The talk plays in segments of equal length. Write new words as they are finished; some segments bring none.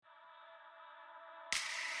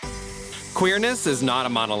Queerness is not a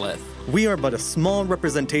monolith. We are but a small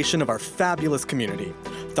representation of our fabulous community.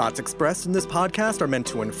 Thoughts expressed in this podcast are meant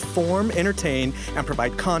to inform, entertain, and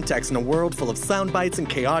provide context in a world full of sound bites and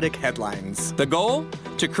chaotic headlines. The goal?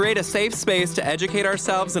 To create a safe space to educate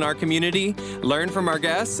ourselves and our community, learn from our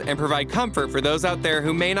guests, and provide comfort for those out there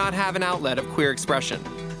who may not have an outlet of queer expression.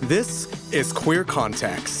 This is Queer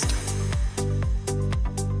Context.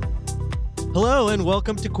 Hello and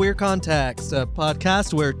welcome to Queer Context, a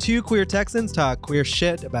podcast where two queer Texans talk queer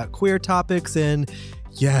shit about queer topics in,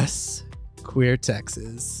 yes, queer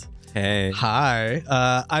Texas. Hey. Hi,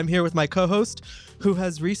 I'm here with my co-host who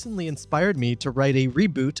has recently inspired me to write a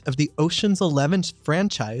reboot of the Ocean's 11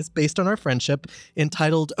 franchise based on our friendship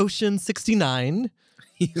entitled Ocean 69.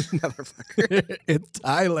 You motherfucker. It's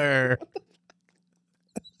Tyler.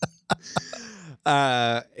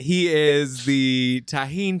 He is the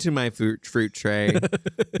tahine to my fruit tray.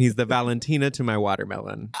 He's the Valentina to my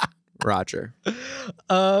watermelon. Roger.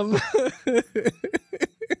 I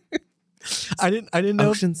didn't know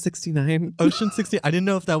Ocean 69. Ocean 60. I didn't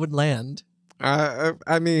know if that would land.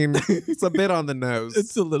 I mean, it's a bit on the nose.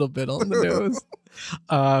 It's a little bit on the nose.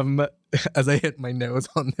 As I hit my nose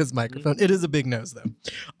on this microphone. It is a big nose, though.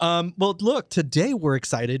 Well, look, today we're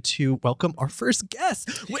excited to welcome our first guest.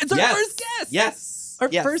 It's our first guest! Yes. Our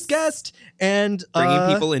first guest. And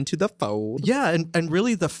bringing people into the fold. Yeah, and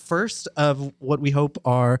really the first of what we hope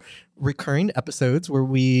are recurring episodes where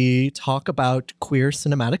we talk about queer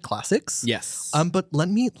cinematic classics. Yes. But let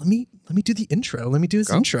me do the intro. Let me do his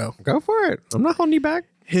intro. Go for it. I'm not holding you back.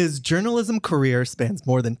 His journalism career spans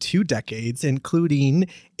more than 2 decades, including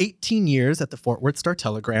 18 years at the Fort Worth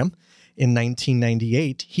Star-Telegram. In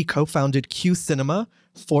 1998, he co-founded Q Cinema,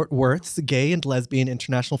 Fort Worth's Gay and Lesbian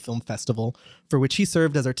International Film Festival, for which he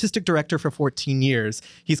served as artistic director for 14 years.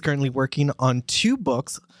 He's currently working on 2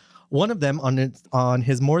 books, one of them on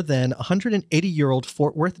his more than 180-year-old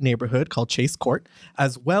Fort Worth neighborhood called Chase Court,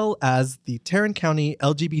 as well as the Tarrant County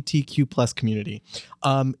LGBTQ plus community.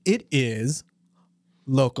 It is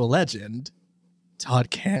local legend, Todd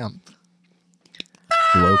Camp.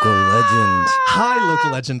 Local legend. Hi,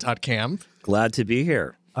 local legend, Todd Camp. Glad to be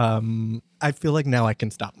here. I feel like now I can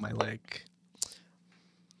stop my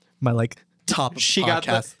top of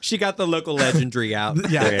podcast. She got the local legendary out.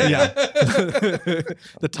 Yeah.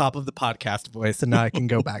 The top of the podcast voice, and now I can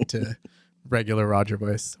go back to regular Roger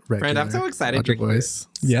voice. Friend, I'm so excited Roger you're here. voice.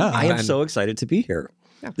 Yeah, I am so excited to be here.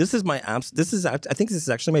 Yeah. This is I think this is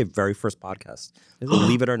actually my very first podcast.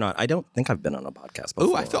 Believe it or not. I don't think I've been on a podcast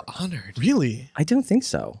before. Oh, I feel honored. really. I don't think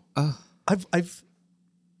so. I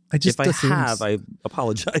just If I assumed- have, I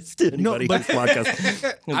apologize to anybody but- whose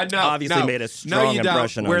podcast obviously made a strong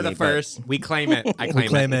impression We're on the me. first. We claim it. I we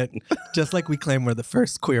claim it, just like we claim we're the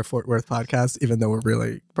first queer Fort Worth podcast, even though we're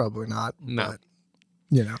really probably not. No. But,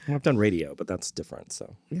 you know. I've done radio, but that's different.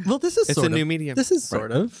 So Well, this is It's sort a of new medium. This is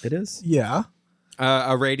sort of. it is. Yeah.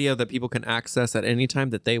 A radio that people can access at any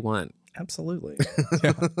time that they want. Absolutely.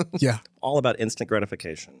 Yeah. All about instant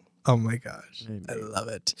gratification. Oh my gosh. I love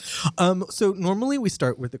it. So normally we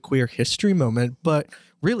start with a queer history moment, but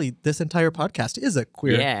really this entire podcast is a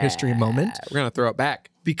queer history moment We're going to throw it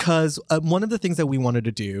back. because one of the things that we wanted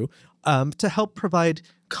to do to help provide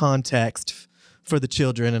context for the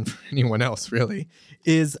children and for anyone else really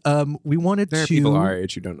is we wanted There are to... people our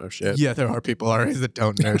age who don't know shit. Yeah, there are people our age that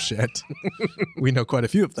don't know shit. We know quite a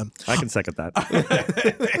few of them. I can second that.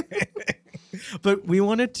 But we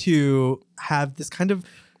wanted to have this kind of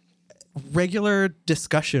regular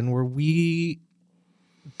discussion where we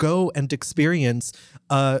go and experience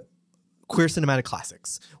queer cinematic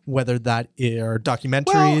classics, whether that are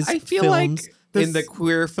documentaries, Well, I feel films. like in the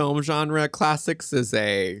queer film genre, classics is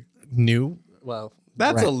a...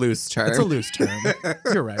 That's right. a loose term. It's a loose term.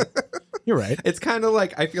 You're right. You're right. It's kind of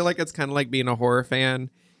like, I feel like it's kind of like being a horror fan.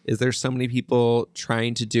 Is there's so many people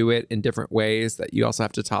trying to do it in different ways that you also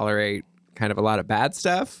have to tolerate kind of a lot of bad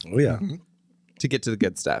stuff Oh yeah. to get to the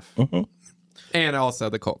good stuff. And also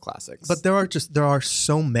the cult classics. But there are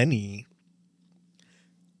so many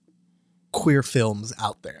queer films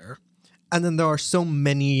out there. And then there are so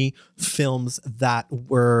many films that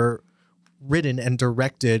were written and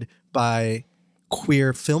directed by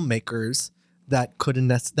queer filmmakers that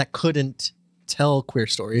couldn't tell queer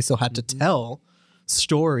stories, so had to tell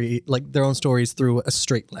their own stories through a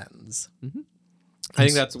straight lens. I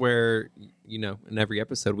think that's where, in every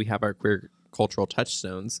episode we have our queer cultural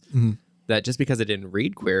touchstones. That just because it didn't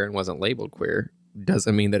read queer and wasn't labeled queer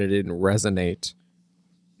doesn't mean that it didn't resonate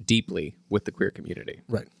deeply with the queer community.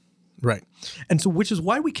 Right. And so, which is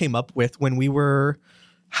why we came up with, when we were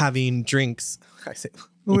having drinks.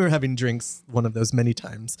 We were having drinks one of those many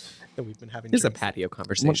times that we've been having It's a drinks. patio Well,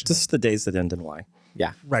 conversation. just the days that end in Y.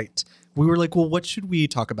 Yeah. Right. We were like, well, what should we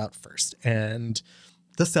talk about first? And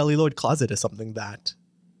the Celluloid Closet is something that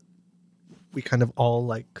we kind of all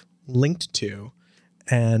like linked to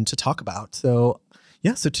and to talk about. So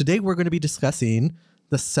yeah, so today we're going to be discussing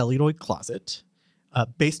the Celluloid Closet,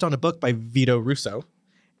 based on a book by Vito Russo.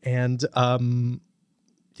 And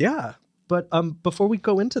yeah, but before we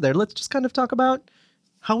go into there, let's just kind of talk about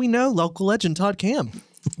how we know local legend Todd Camp.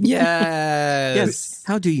 Yes.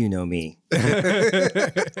 How do you know me?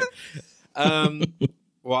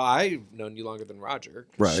 Well, I've known you longer than Roger.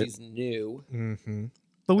 'Cause Right. She's new.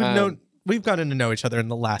 But we've gotten to know each other in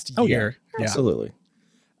the last year. Yeah. Absolutely.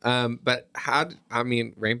 But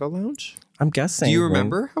Rainbow Lounge? I'm guessing. Do you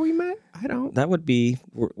remember how we met? I don't. That would be,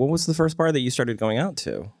 what was the first bar that you started going out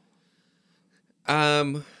to?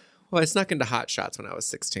 Well, I snuck into Hot Shots when I was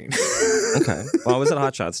 16. Okay. Well, I was at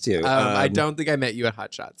Hot Shots too. I don't think I met you at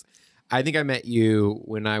Hot Shots. I think I met you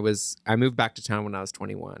when I moved back to town when I was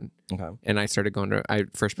 21. Okay. And I started going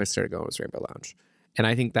first place I started going was Rainbow Lounge. And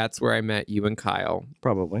I think that's where I met you and Kyle.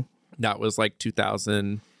 Probably. That was like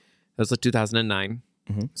 2000. That was like 2009.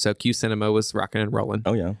 Mm-hmm. So Q Cinema was rocking and rolling.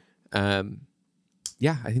 Oh, yeah.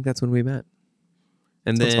 Yeah, I think that's when we met.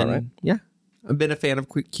 And Sounds then, about right. yeah, I've been a fan of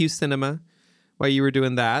Q Cinema while you were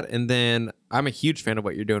doing that. And then I'm a huge fan of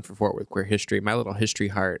what you're doing for Fort Worth Queer History. My little history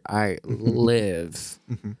heart, I live.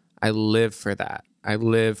 I live for that. I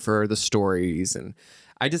live for the stories. And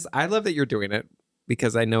I love that you're doing it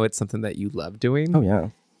because I know it's something that you love doing. Oh, yeah.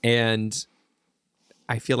 And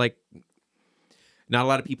I feel like not a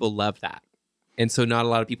lot of people love that. And so not a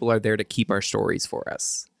lot of people are there to keep our stories for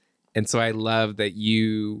us. And so I love that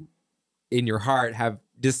you, in your heart, have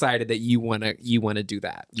decided that you want to do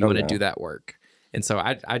that. You want to do that work. And so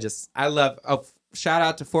I love, shout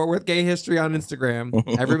out to Fort Worth Gay History on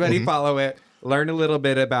Instagram. Everybody follow it. Learn a little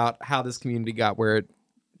bit about how this community got where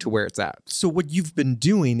it's at. So what you've been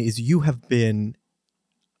doing is you have been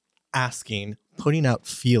putting out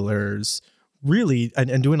feelers, really,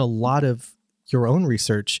 and doing a lot of your own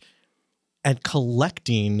research and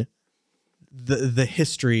collecting the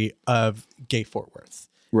history of gay Fort Worth.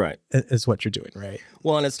 Right. Is what you're doing, right?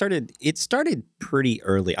 Well, and it started pretty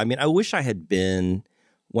early. I mean, I wish I had been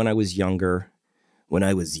when I was younger.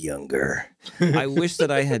 I wish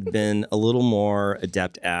that I had been a little more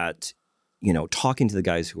adept at, talking to the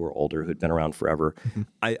guys who were older, who'd been around forever. Mm-hmm.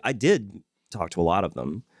 I did talk to a lot of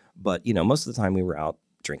them, but, most of the time we were out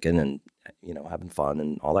drinking and, having fun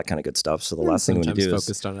and all that kind of good stuff. So the last thing we want to do is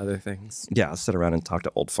focused on other things. Yeah, sit around and talk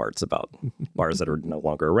to old farts about bars that are no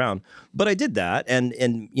longer around. But I did that. And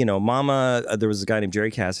Mama, there was a guy named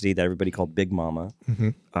Jerry Cassidy that everybody called Big Mama.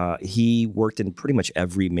 Mm-hmm. He worked in pretty much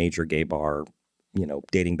every major gay bar,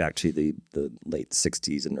 dating back to the late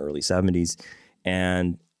 60s and early 70s.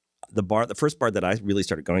 And the first bar that I really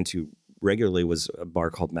started going to regularly was a bar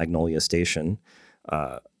called Magnolia Station.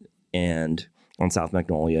 And on South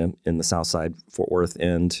Magnolia in the South Side, Fort Worth,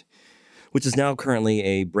 and which is now currently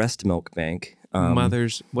a breast milk bank.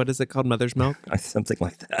 What is it called? Mother's Milk? Something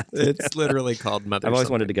like that. It's literally called Mother's I've always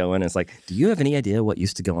wanted to go in. And it's like, do you have any idea what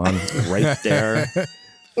used to go on right there?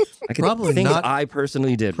 I could Probably think not. I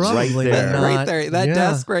personally did Probably right there. not. Right there. That Yeah.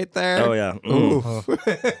 desk right there. Oh, yeah.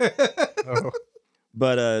 Mm.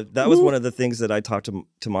 But that was one of the things that I talked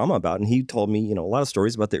to Mama about. And he told me, a lot of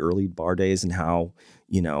stories about the early bar days and how,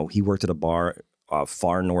 he worked at a bar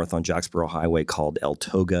far north on Jacksboro Highway called El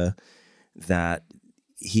Toga, that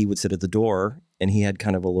he would sit at the door and he had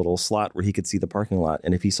kind of a little slot where he could see the parking lot.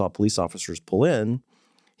 And if he saw police officers pull in,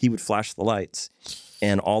 he would flash the lights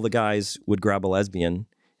and all the guys would grab a lesbian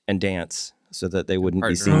and dance so that they wouldn't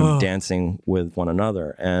be seen dancing with one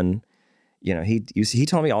another. And, he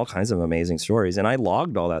told me all kinds of amazing stories and I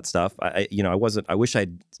logged all that stuff. I wish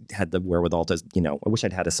I'd had the wherewithal to, I wish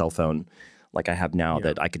I'd had a cell phone like I have now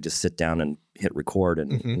that I could just sit down and hit record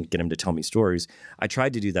and get him to tell me stories. I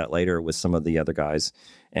tried to do that later with some of the other guys.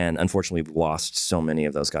 And unfortunately, we've lost so many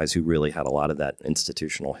of those guys who really had a lot of that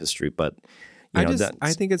institutional history. But,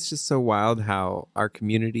 I think it's just so wild how our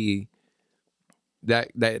community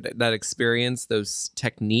that experience those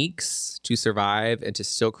techniques to survive and to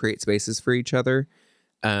still create spaces for each other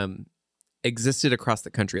existed across the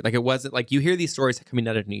country. Like it wasn't like you hear these stories coming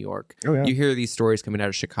out of New York. Oh, yeah. You hear these stories coming out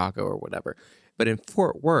of Chicago or whatever. But in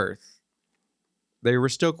Fort Worth, there were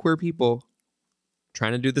still queer people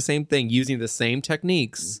trying to do the same thing, using the same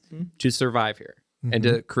techniques to survive here and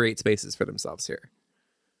to create spaces for themselves here.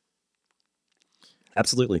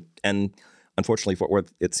 Absolutely. And unfortunately, Fort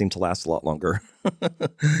Worth, it seemed to last a lot longer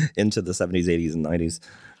into the 70s, 80s, and 90s.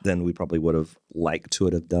 than we probably would have liked to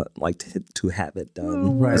have it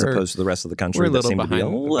done, Right. as opposed to the rest of the country We're a that little seemed to be a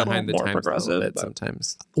behind little the more times progressive. a little bit but-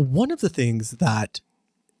 sometimes. One of the things that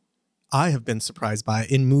I have been surprised by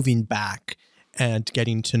in moving back and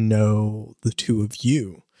getting to know the two of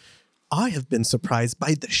you, I have been surprised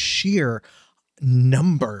by the sheer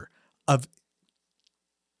number of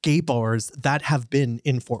gay bars that have been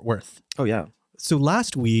in Fort Worth. Oh yeah. So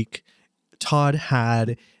last week, Todd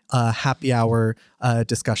had a happy hour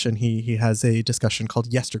discussion. He has a discussion called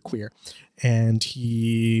Yesterqueer, and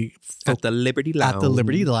he At the Liberty Lounge. at the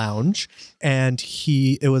Liberty Lounge, and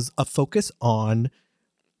it was a focus on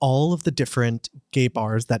all of the different gay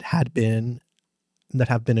bars that have been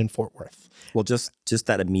in Fort Worth. Well, just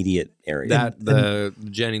that immediate area. That the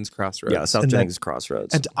Jennings Crossroads. yeah, South and Jennings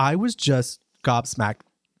Crossroads. And I was just gobsmacked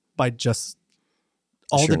by just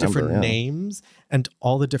all sheer the different number, yeah. names and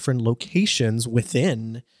all the different locations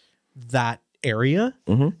within that area.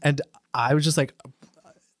 Mhm. And I was just like,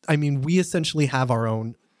 I mean, we essentially have our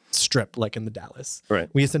own strip, like in the Dallas. Right.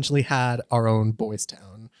 We essentially had our own Boys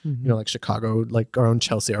Town, you know, like Chicago, like our own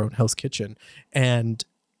Chelsea, our own Hell's Kitchen. And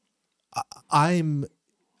I'm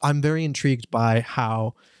very intrigued by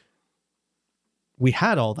how we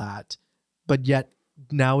had all that, but yet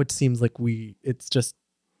now it seems like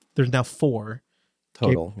there's now four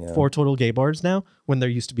Total. Yeah. four total gay bars now, when there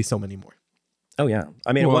used to be so many more. Oh yeah.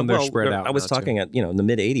 I mean, Well, they're spread out I was now, talking at in the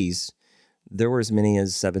mid '80s, there were as many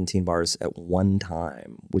as 17 bars at one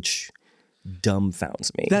time, which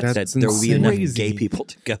dumbfounds me. That's that there would be enough crazy. gay people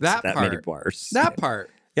to go That to that many part. bars. That part.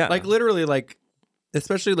 Yeah. Like literally, like,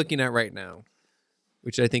 especially looking at right now,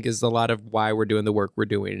 which I think is a lot of why we're doing the work we're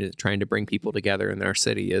doing, is trying to bring people together in our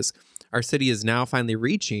city is now finally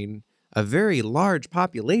reaching a very large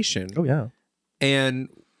population. Oh yeah. And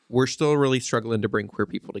we're still really struggling to bring queer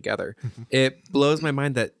people together. It blows my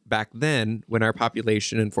mind that back then, when our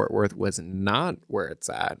population in Fort Worth was not where it's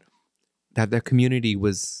at, that the community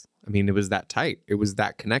was, it was that tight. It was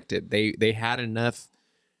that connected. They had enough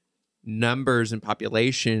numbers and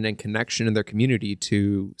population and connection in their community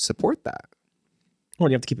to support that. Well,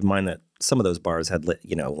 you have to keep in mind that some of those bars had like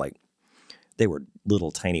they were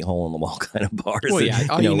little tiny hole in the wall kind of bars. Well, yeah,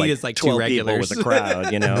 all you need like is, like, 12 two people regulars. with a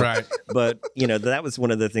crowd, Right. But that was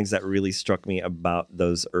one of the things that really struck me about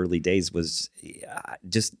those early days was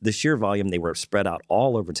just the sheer volume. They were spread out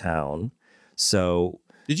all over town. So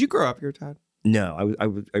Did you grow up here, Todd? no, I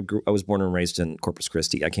was born and raised in Corpus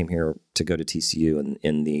Christi. I came here to go to TCU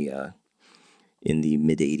in the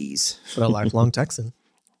mid '80s. But a lifelong Texan.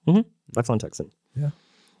 Lifelong Texan. Yeah.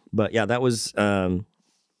 But yeah, that was.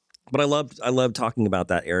 But I loved talking about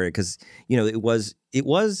that area because it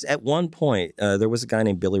was at one point there was a guy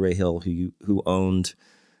named Billy Ray Hill who owned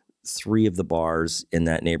 3 of the bars in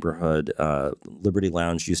that neighborhood. Liberty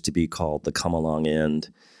Lounge used to be called the Come Along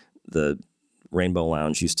End. The Rainbow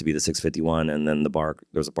Lounge used to be the 651, and then there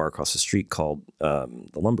was a bar across the street called the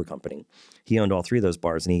Lumber Company. He owned all 3 of those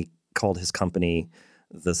bars, and he called his company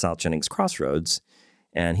the South Jennings Crossroads.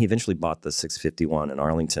 And he eventually bought the 651 in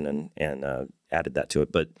Arlington and added that to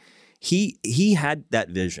it. But he had that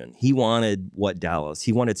vision. He wanted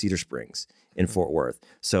he wanted Cedar Springs in Fort Worth.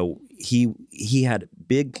 So he had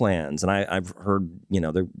big plans. And I've heard,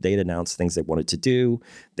 they had announced things they wanted to do.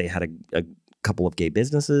 They had a couple of gay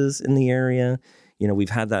businesses in the area. We've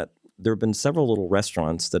had that. There have been several little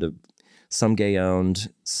restaurants that have some gay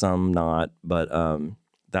owned, some not. But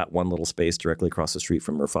that one little space directly across the street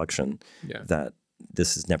from Reflection that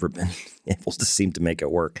this has never been able to seem to make it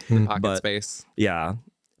work. Pocket space. Yeah.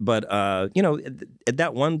 But, at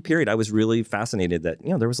that one period, I was really fascinated that,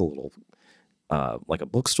 there was a little, like a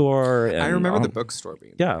bookstore. And, I remember the bookstore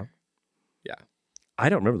being Yeah. Yeah. I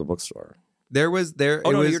don't remember the bookstore. You're You're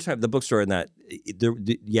talking about the bookstore in that.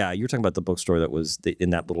 You're talking about the bookstore that was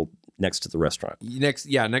in that little next to the restaurant. next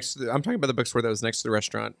to I'm talking about the bookstore that was next to the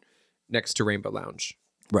restaurant, next to Rainbow Lounge.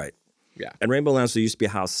 Right. Yeah. And Rainbow Lounge, there used to be a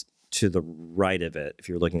house to the right of it if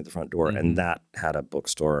you were looking at the front door, and that had a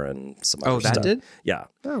bookstore and some other stuff. that did? Yeah.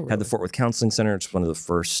 Oh, really? Had the Fort Worth Counseling Center. It's one of the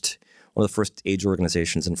first age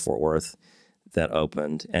organizations in Fort Worth that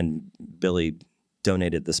opened, and Billy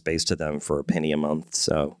donated the space to them for $0.01 a month.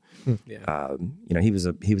 So, he was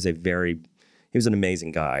an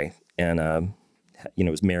amazing guy, and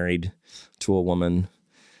was married to a woman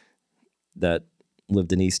that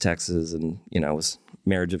lived in East Texas, and was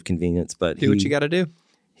marriage of convenience. But Do what you got to do.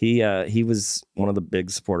 He was one of the big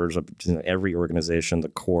supporters of every organization, the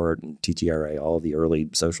Court and TTRA, all of the early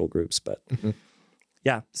social groups. But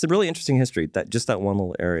yeah, it's a really interesting history. That one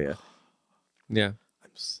little area. Yeah.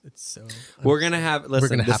 It's so. We're gonna have. Listen,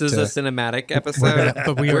 gonna this have is to- a cinematic episode,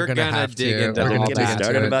 but we are gonna have dig to. into We're gonna all dig Get me into that.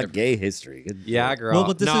 started about gay history. Good Yeah, Lord. girl. Well,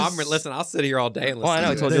 but this no, is- listen. I'll sit here all day and listen. Well, I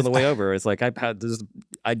know. I to told it. you on the way over. It's like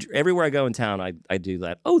everywhere I go in town, I do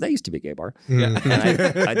that. Oh, that used to be a gay bar. Mm.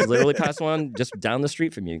 And I literally passed one just down the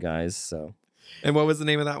street from you guys. So And what was the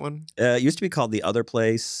name of that one? it used to be called The Other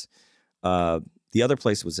Place. The Other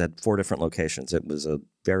Place was at 4 different locations. It was a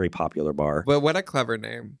very popular bar. But what a clever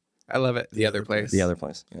name. I love it. The Other Place. The Other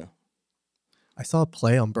Place, yeah. I saw a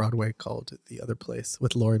play on Broadway called The Other Place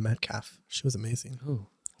with Laurie Metcalf. She was amazing. Ooh,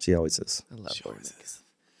 She always is. I love She Laurie always Metcalf.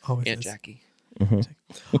 Always Aunt is. Jackie.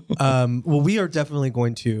 Well, we are definitely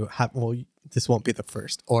going to have. Well, this won't be the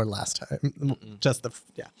first or last time. Just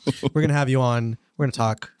we're gonna have you on. We're gonna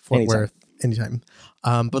talk Fort Anytime. Worth anytime.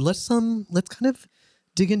 But let's kind of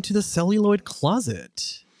dig into the Celluloid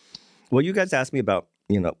Closet. Well, you guys asked me about,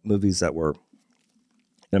 movies that were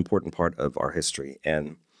an important part of our history.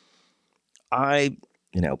 And I,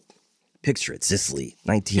 picture it, Sicily,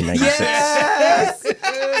 1996.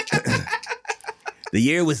 The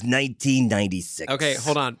year was 1996. Okay,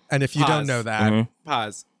 hold on. And if you don't know that, Mhm.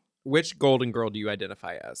 Pause. Which Golden Girl do you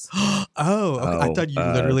identify as? okay. I Oh, thought you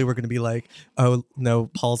literally were gonna be like, oh no,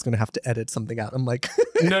 Paul's gonna have to edit something out. I'm like,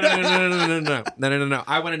 No.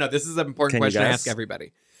 I want to know. This is an important Can you question to guess? ask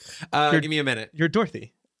everybody. You're- Give me a minute. you're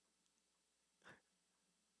Dorothy.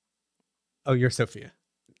 Oh, you're Sophia.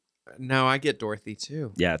 No, I get Dorothy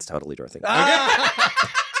too. Yeah, it's totally Dorothy.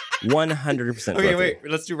 100% Okay, Dorothy. wait.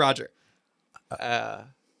 Let's do Roger.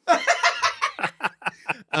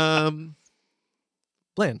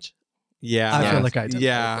 Blanche. Yeah. I Yeah. feel like I did.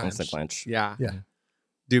 Yeah. It's like Blanche. Yeah. Yeah.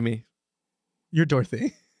 Do me. You're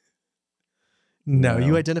Dorothy. No, No.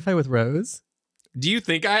 you identify with Rose. Do you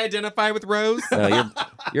think I identify with Rose? No,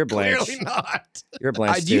 you're Blanche. Clearly not. You're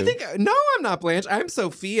Blanche Do you too. think? No, I'm not Blanche. I'm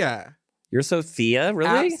Sophia. You're Sophia,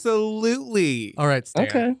 really? Absolutely. All right, Stan.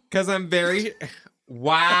 Okay. Because I'm very.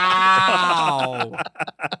 Wow.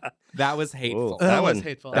 That was hateful. Whoa. That was one-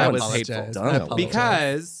 hateful. that I was apologize. hateful. I Done. apologize.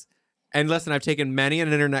 Because, and listen, I've taken many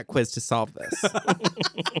an internet quiz to solve this.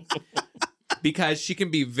 Because she can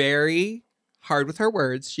be very hard with her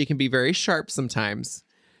words. She can be very sharp sometimes.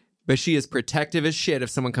 But she is protective as shit if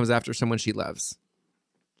someone comes after someone she loves.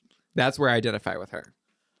 That's where I identify with her.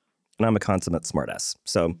 And I'm a consummate smartass.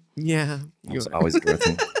 So Yeah. I was always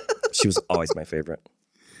Dorothy. She was always my favorite.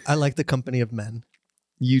 I like the company of men.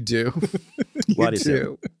 You do. Why do you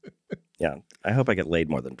do? Yeah. I hope I get laid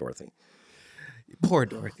more than Dorothy. Poor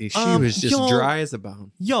Dorothy. She Um, was just y'all- dry as a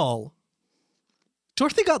bone. Y'all,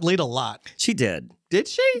 Dorothy got laid a lot. She did. Did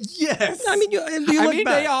she? Yes. I mean, you I look mean,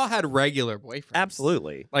 back. they all had regular boyfriends.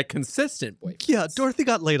 Absolutely. Like consistent boyfriends. Yeah, Dorothy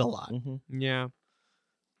got laid a lot. Mm-hmm. Yeah.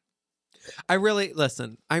 I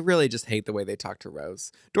really just hate the way they talk to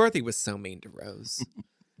Rose. Dorothy was so mean to Rose.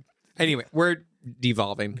 Anyway, we're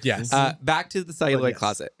devolving. Yes. Back to the celluloid yes.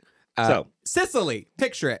 closet. So- Sicily,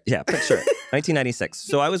 picture it. Yeah, picture it. 1996.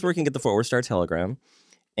 So I was working at the Fort Worth Star Telegram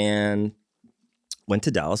and went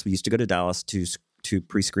to Dallas. We used to go to Dallas to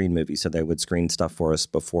pre-screen movies. So they would screen stuff for us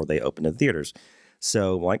before they opened in theaters.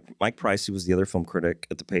 So Mike Price, who was the other film critic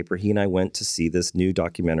at the paper, he and I went to see this new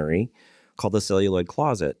documentary called The Celluloid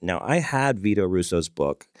Closet. Now, I had Vito Russo's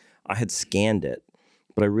book. I had scanned it,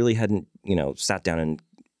 but I really hadn't, sat down and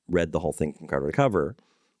read the whole thing from cover to cover.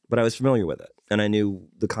 But I was familiar with it, and I knew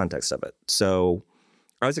the context of it. So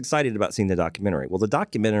I was excited about seeing the documentary. Well, the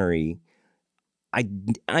documentary,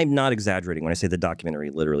 I'm not exaggerating when I say the documentary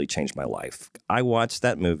literally changed my life. I watched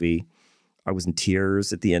that movie. I was in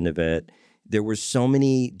tears at the end of it. There were so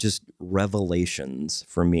many just revelations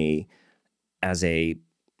for me as a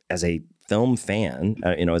film fan,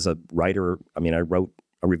 as a writer. I mean, I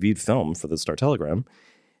reviewed film for the Star Telegram,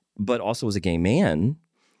 but also as a gay man,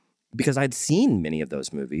 because I'd seen many of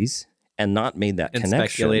those movies and not made that And connection.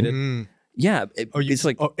 speculated. Yeah, it's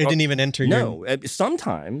like it didn't even enter no.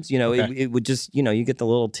 Sometimes Okay. it would just you get the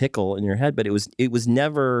little tickle in your head, but it was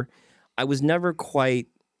never. I was never quite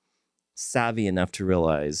savvy enough to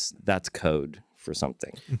realize that's code for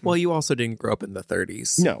something. Well, you also didn't grow up in the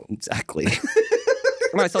 30s. No, exactly.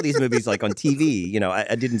 When I saw these movies like on TV,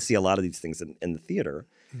 I didn't see a lot of these things in the theater.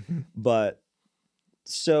 But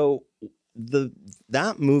so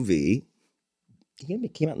that movie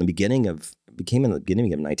came out in the beginning of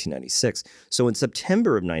 1996. So in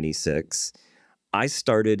September of 96, I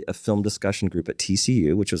started a film discussion group at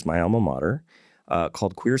TCU, which was my alma mater,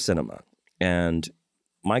 called Queer Cinema. And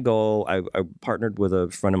my goal, I partnered with a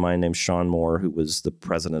friend of mine named Sean Moore, who was the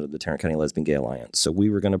president of the Tarrant County Lesbian Gay Alliance. So we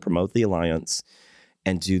were going to promote the alliance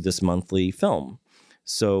and do this monthly film.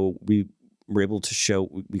 So we were able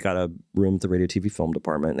to we got a room at the radio TV film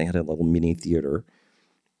department, and they had a little mini theater.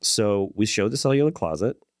 So we showed the Celluloid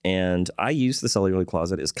Closet, and I used the Celluloid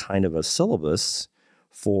Closet as kind of a syllabus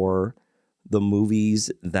for the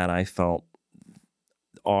movies that I felt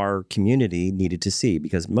our community needed to see,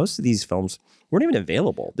 because most of these films weren't even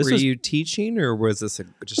available. Were you teaching, or was this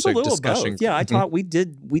just a little discussion? Both. Yeah, I taught.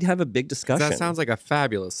 We'd have a big discussion. That sounds like a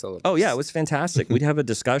fabulous syllabus. Oh yeah, it was fantastic. We'd have a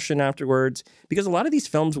discussion afterwards, because a lot of these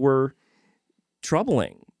films were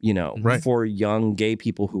troubling, Right. for young gay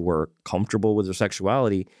people who were comfortable with their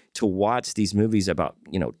sexuality to watch these movies about,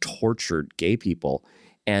 tortured gay people.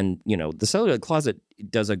 And, the Celluloid Closet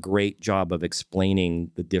does a great job of explaining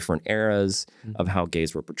the different eras of how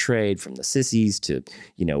gays were portrayed, from the sissies to,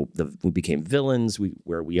 we became villains,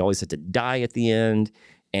 where we always had to die at the end.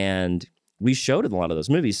 And we showed in a lot of those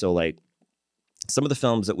movies. So like some of the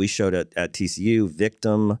films that we showed at TCU,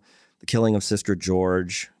 Victim, The Killing of Sister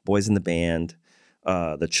George, Boys in the Band,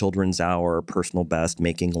 The Children's Hour, Personal Best,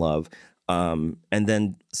 Making Love. And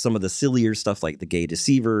then some of the sillier stuff like The Gay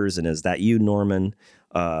Deceivers and Is That You, Norman?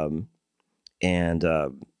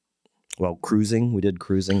 Cruising. We did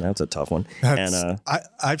Cruising. That's a tough one.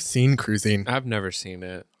 I've seen Cruising. I've never seen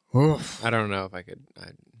it. Oof. I don't know if I could.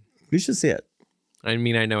 You should see it. I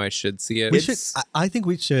mean, I know I should see it. I think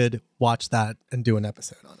we should watch that and do an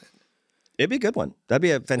episode on it. It'd be a good one. That'd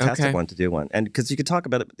be a fantastic one to do one. And because you could talk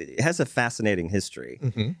about it. It has a fascinating history.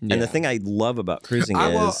 Mm-hmm. And the thing I love about Cruising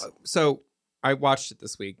is... So I watched it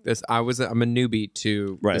this week. I'm a newbie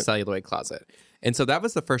to the Celluloid Closet. And so that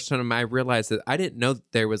was the first time I realized that I didn't know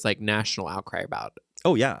that there was like national outcry about it.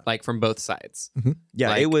 Oh, yeah. Like from both sides. Mm-hmm. Yeah,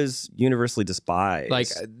 like, it was universally despised. Like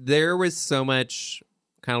there was so much,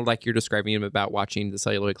 kind of like you're describing about watching the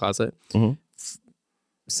Celluloid Closet. Mm-hmm.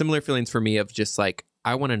 Similar feelings for me of just like,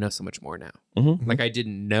 I want to know so much more now. Mm-hmm. Like I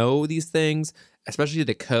didn't know these things, especially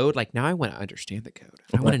the code. Like now I want to understand the code.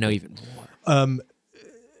 I want to know even more.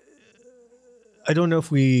 I don't know if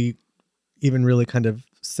we even really kind of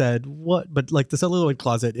said what, but like the Celluloid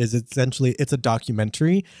Closet is essentially, it's a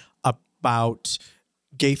documentary about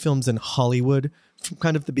gay films in Hollywood from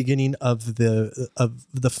kind of the beginning of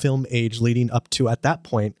the film age leading up to, at that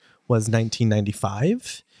point, was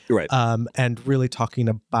 1995. Right. And really talking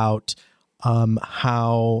about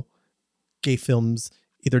how gay films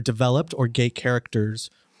either developed or gay characters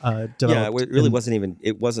developed. Yeah, it really wasn't even.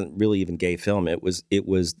 It wasn't really even gay film. It was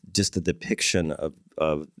just the depiction of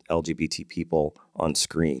LGBT people on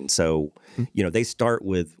screen. So, they start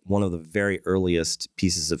with one of the very earliest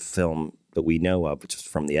pieces of film that we know of, which is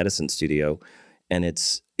from the Edison studio, and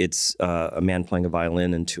it's a man playing a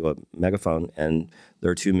violin into a megaphone, and there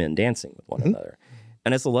are two men dancing with one another.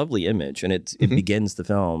 And it's a lovely image, and it begins the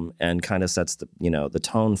film and kind of sets the the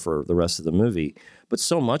tone for the rest of the movie. But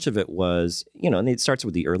so much of it was, and it starts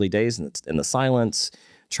with the early days and the silence,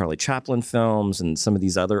 Charlie Chaplin films, and some of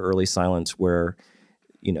these other early silence where,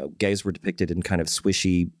 gays were depicted in kind of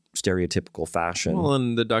swishy, stereotypical fashion. Well,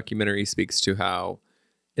 and the documentary speaks to how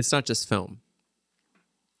it's not just film.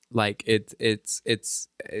 Like I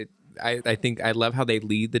think I love how they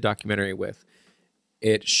lead the documentary with.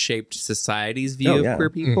 It shaped society's view of queer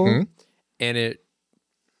people, and it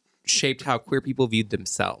shaped how queer people viewed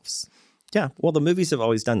themselves. Yeah, well, the movies have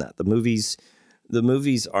always done that. The movies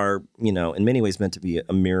are, in many ways meant to be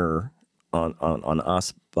a mirror on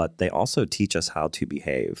us, but they also teach us how to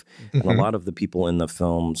behave. And a lot of the people in the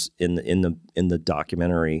films, in the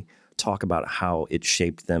documentary, talk about how it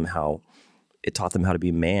shaped them, how it taught them how to be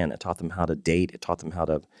a man, it taught them how to date, it taught them how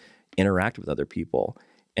to interact with other people,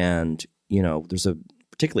 and there's a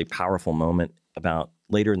particularly powerful moment about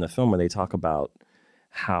later in the film where they talk about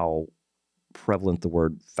how prevalent the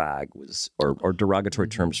word fag was, or derogatory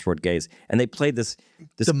terms toward gays. And they played this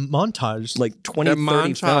the montage, like 20, the 30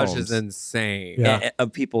 montage films is insane.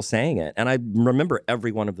 of people saying it. And I remember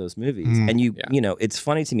every one of those movies. And it's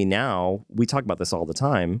funny to me now, we talk about this all the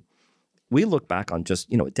time. We look back on just,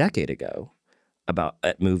 a decade ago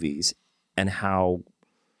at movies and how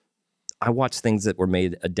I watched things that were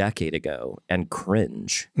made a decade ago and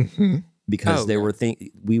cringe because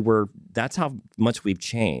that's how much we've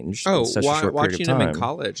changed. Oh, in such a short period watching of time. them in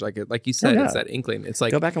college, like you said, it's that inkling. It's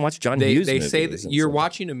like go back and watch John Hughes They movies say that you're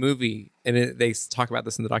watching a movie, and they talk about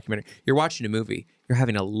this in the documentary. You're watching a movie, you're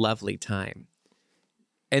having a lovely time,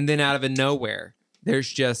 and then out of nowhere,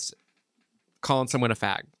 there's just calling someone a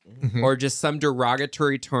fag, or just some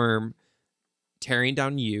derogatory term tearing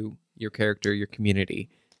down you, your character, your community.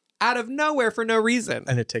 Out of nowhere for no reason.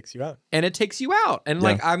 and it takes you out. And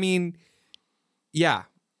I mean, yeah.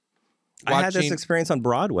 I had this experience on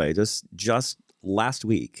Broadway just last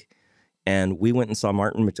week. And we went and saw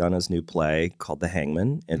Martin McDonagh's new play called The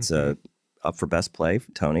Hangman. It's up for Best Play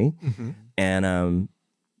for Tony. And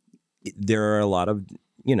there are a lot of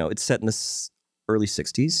it's set in the early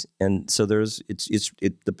 60s. And so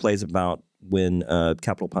the play's about when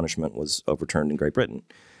capital punishment was overturned in Great Britain.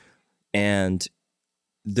 And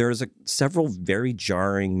there's several very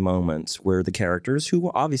jarring moments where the characters,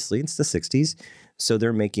 who obviously it's the 60s, so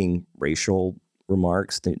they're making racial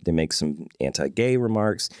remarks. They make some anti-gay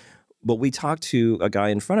remarks. But we talked to a guy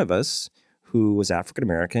in front of us who was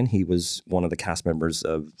African-American. He was one of the cast members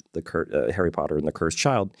of the Harry Potter and the Cursed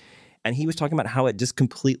Child. And he was talking about how it just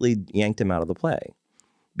completely yanked him out of the play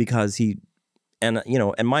because and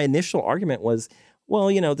my initial argument was, well,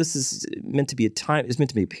 this is meant to be it's meant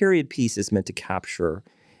to be a period piece. It's meant to capture.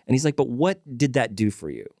 And he's like, but what did that do for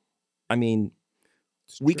you? I mean,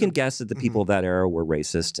 we can guess that the people of that era were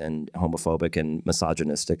racist and homophobic and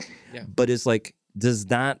misogynistic. Yeah. But it's like, does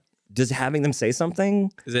having them say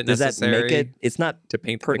something, does that make it? It's not to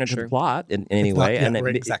paint pertinent to the plot in any way.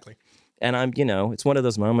 Exactly. And I'm, it's one of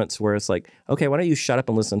those moments where it's like, okay, why don't you shut up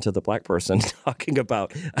and listen to the black person talking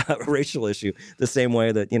about a racial issue the same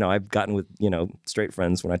way that, I've gotten with, straight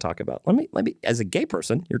friends when I talk about, let me, as a gay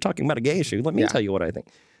person, you're talking about a gay issue. Let me tell you what I think.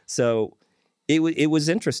 So it was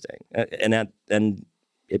interesting. And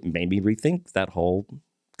it made me rethink that whole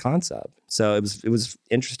concept. So it was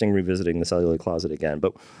interesting revisiting the Celluloid Closet again.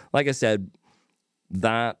 But like I said,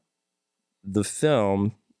 the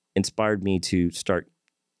film inspired me to start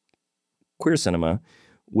queer cinema,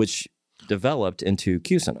 which developed into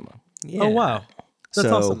Q cinema. Yeah. Oh wow, that's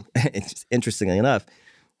awesome. Interestingly enough,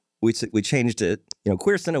 we changed it.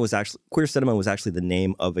 Queer cinema was actually the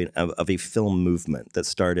name of a film movement that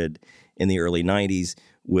started in the early '90s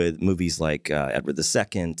with movies like Edward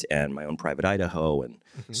II and My Own Private Idaho and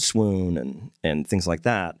Swoon and things like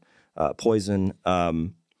that, Poison. But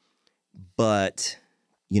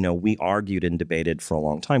we argued and debated for a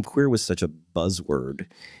long time. Queer was such a buzzword.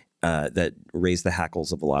 That raised the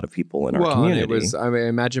hackles of a lot of people in our community. It was, I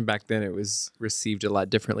imagine back then it was received a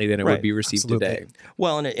lot differently than it would be received today.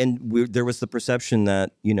 Well, there was the perception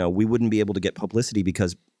that, we wouldn't be able to get publicity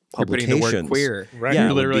because publications. You're putting the word queer. Right.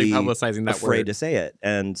 You're literally publicizing that afraid word. to say it.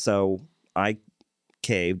 And so I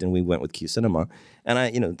caved and we went with Q Cinema.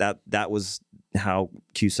 And that was how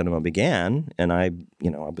Q Cinema began. And I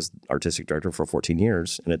was artistic director for 14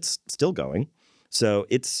 years and it's still going. So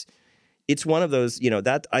it's one of those,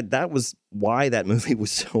 that was why that movie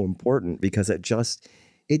was so important because it just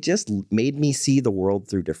made me see the world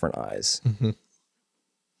through different eyes.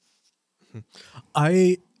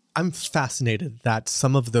 I'm fascinated that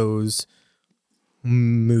some of those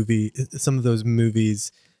movies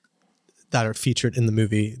that are featured in the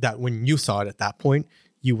movie, that when you saw it at that point,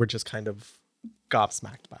 you were just kind of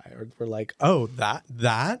gobsmacked by, or were like, oh, that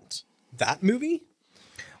movie?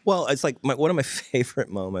 Well, it's like one of my favorite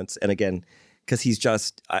moments. And again, because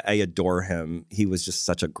I adore him. He was just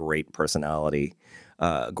such a great personality.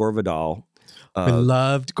 Gore Vidal. I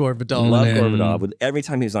loved Gore Vidal. Gore Vidal. Every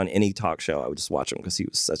time he was on any talk show, I would just watch him because he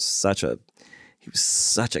was such a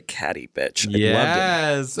catty bitch.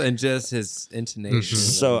 Yes, and just his intonation.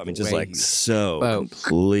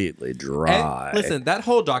 Completely dry. And listen, that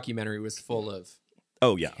whole documentary was full of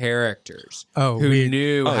characters who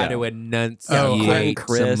knew how to enunciate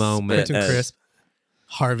the moment. Quentin Crisp,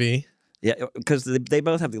 Harvey. Yeah, because they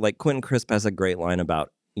both have Quentin Crisp has a great line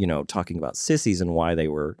about talking about sissies and why they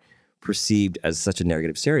were perceived as such a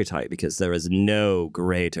negative stereotype because there is no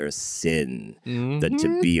greater sin than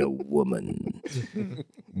to be a woman.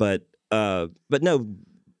 but no,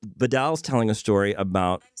 Vidal's telling a story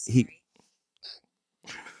about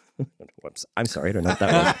I'm sorry, I don't know what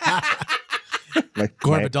that was.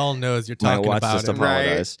 Gore Vidal knows you're talking about him.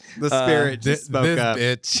 Right? The spirit just spoke up.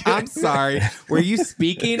 Bitch. I'm sorry. Were you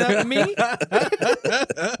speaking of me?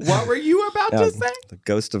 What were you about to say? The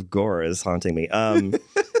ghost of Gore is haunting me.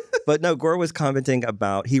 But no, Gore was commenting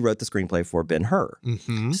about, he wrote the screenplay for Ben-Hur.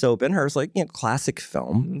 So Ben-Hur's classic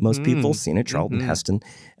film. Most people have seen it. Charlton Heston.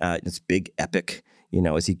 It's big epic,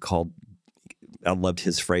 as he called, I loved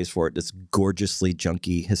his phrase for it, this gorgeously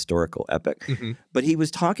junky historical epic. But he was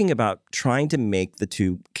talking about trying to make the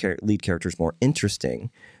two lead characters more interesting.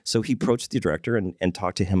 So he approached the director and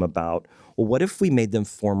talked to him about, well, what if we made them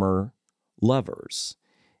former lovers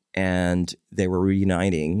and they were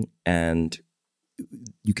reuniting and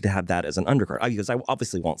you could have that as an undercard? Because I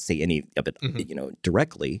obviously won't say any of it,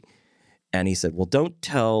 directly. And he said, well, don't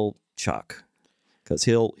tell Chuck because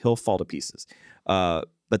he'll fall to pieces.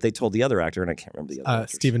 But they told the other actor, and I can't remember the other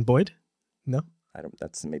actor. Stephen Boyd? No? I don't.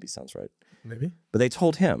 That's maybe sounds right. Maybe. But they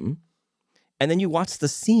told him, and then you watch the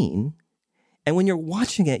scene, and when you're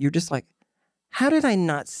watching it, you're just like, how did I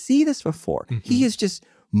not see this before? He is just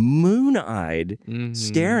moon-eyed,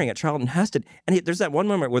 staring at Charlton Heston. And there's that one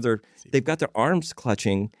moment where they've got their arms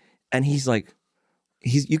clutching, and he's like,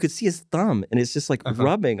 you could see his thumb, and it's just like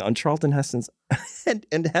rubbing on Charlton Heston's,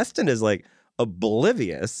 and Heston is like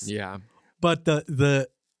oblivious. Yeah. But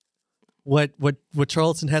what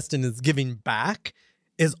Charlton Heston is giving back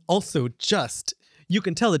is also just, you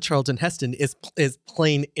can tell that Charlton Heston is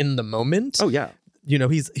playing in the moment. Oh yeah. You know,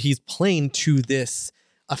 he's playing to this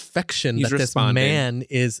affection He's that responding. this man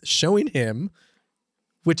is showing him,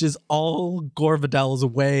 which is all Gore Vidal's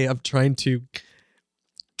way of trying to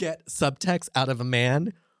get subtext out of a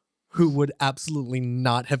man who would absolutely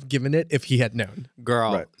not have given it if he had known.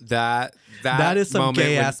 Girl, Right. that is some moment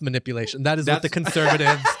gay when- ass manipulation. That is what the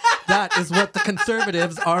conservatives that is what the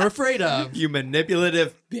conservatives are afraid of. You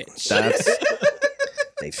manipulative bitch.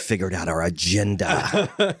 They figured out our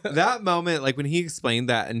agenda. That moment, like when he explained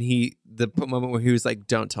that, and the moment where he was like,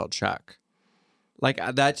 "Don't tell Chuck," like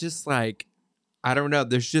that, just like, I don't know.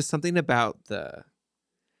 There's just something about the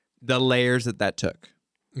layers that took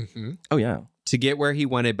Oh yeah. to get where he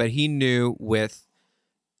wanted, but he knew with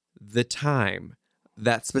the time,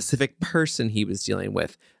 that specific person he was dealing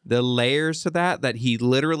with, the layers to that he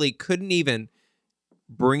literally couldn't even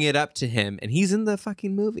bring it up to him, and he's in the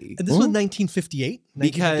fucking movie. And this was 1958,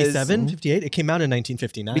 1957, 58. It came out in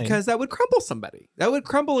 1959. Because that would crumble somebody. That would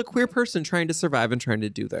crumble a queer person trying to survive and trying to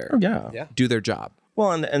do their do their job.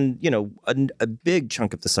 Well, and you know, a big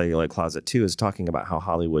chunk of the Celluloid Closet too is talking about how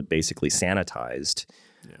Hollywood basically sanitized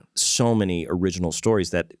so many original stories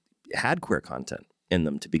that had queer content in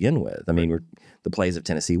them to begin with. I mean, the plays of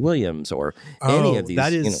Tennessee Williams or any of these,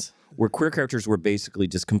 that is... you know, where queer characters were basically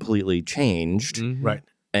just completely changed, right?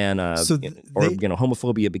 And So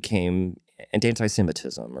homophobia became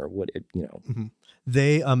anti-Semitism or what it, you know.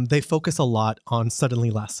 They focus a lot on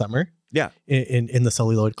Suddenly Last Summer. Yeah. In the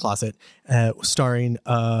Celluloid Closet, starring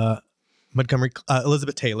Elizabeth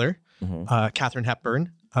Taylor, Katharine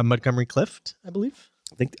Hepburn, Montgomery Clift, I believe.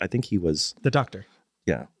 I think he was the doctor.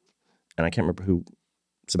 Yeah, and I can't remember who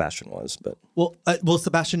Sebastian was, but well,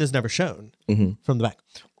 Sebastian is never shown from the back.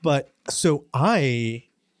 But so I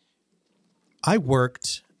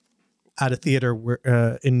worked at a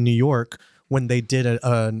theater in New York when they did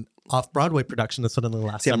an off-Broadway production of Suddenly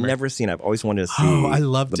Last Summer. I've never seen it. I've always wanted to see I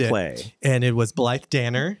loved the it. play. And it was Blythe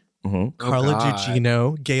Danner, Carla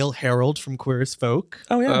Gugino, Gail Harold from Queer as Folk.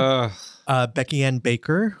 Oh, yeah. Becky Ann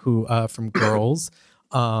Baker, who from Girls.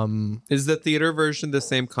 Is the theater version the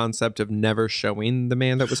same concept of never showing the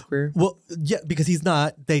man that was queer? Well, yeah, because he's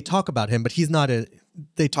not, they talk about him, but he's not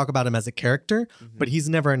they talk about him as a character, but he's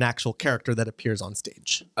never an actual character that appears on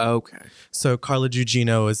stage. Okay. So Carla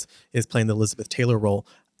Gugino is playing the Elizabeth Taylor role,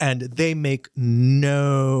 and they make in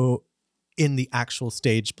the actual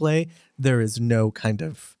stage play, there is no kind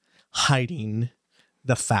of hiding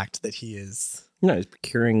the fact that he is... No, he's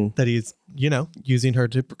procuring... That he's, using her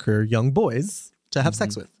to procure young boys to have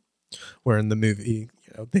sex with. Where in the movie,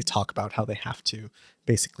 they talk about how they have to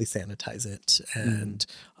basically sanitize it and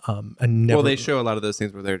never... Well, they show a lot of those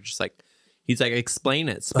things where they're just like, he's like, explain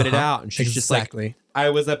it, spit it out. And she's just like, I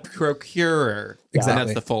was a procurer. Exactly. And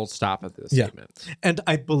that's the full stop of the statement. And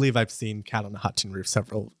I believe I've seen Cat on the Hot Tin Roof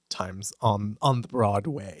several times on the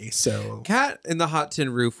Broadway. So Cat in the Hot Tin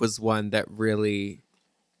Roof was one that really...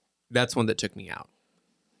 That's one that took me out.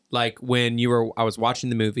 Like when I was watching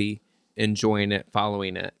the movie, enjoying it,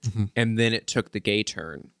 following it, and then it took the gay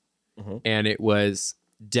turn, and it was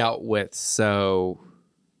dealt with so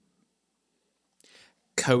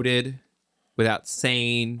coded, without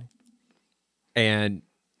saying, and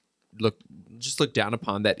looked down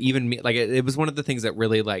upon that. Even me, like it was one of the things that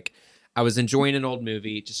really like I was enjoying an old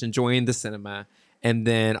movie, just enjoying the cinema, and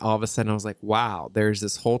then all of a sudden I was like, wow, there's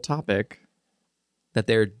this whole topic that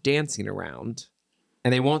they're dancing around,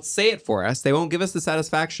 and they won't say it for us. They won't give us the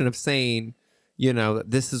satisfaction of saying,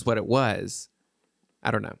 this is what it was. I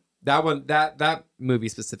don't know. That one, that movie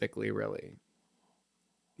specifically, really.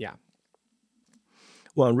 Yeah.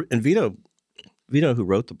 Well, and Vito, who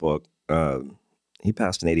wrote the book, he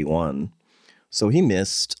passed in 1981. So he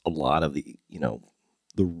missed a lot of the,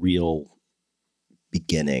 the real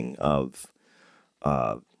beginning of,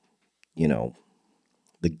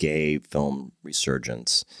 the gay film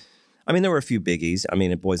resurgence. I mean, there were a few biggies. I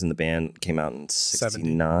mean, Boys in the Band came out in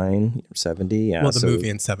 69 or 70. Yeah. Well, the movie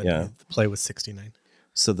in 70. Yeah. The play was 69.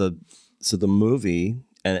 So the movie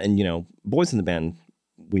and Boys in the Band,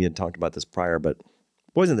 we had talked about this prior, but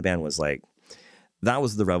Boys in the Band was like, that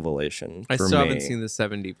was the revelation for me. I still haven't seen the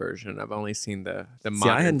 70 version. I've only seen the modern version.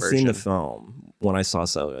 I hadn't seen the film when I saw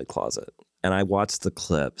Celluloid Closet. And I watched the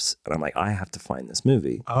clips, and I'm like, I have to find this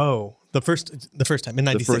movie. Oh, the first time in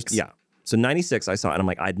 96. So 96, I saw it, and I'm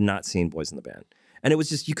like, I'd not seen Boys in the Band. And it was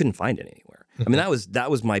just, you couldn't find it anywhere. I mean, that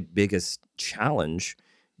was my biggest challenge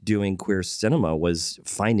doing queer cinema, was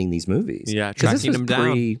finding these movies. Yeah, tracking them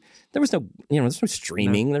down. There was no, there's no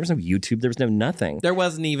streaming. There was no YouTube. There was no nothing. There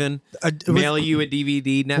wasn't even mail you a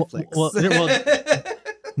DVD Netflix. Well,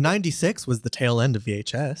 96 was the tail end of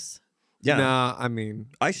VHS. Yeah. No, I mean,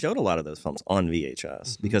 I showed a lot of those films on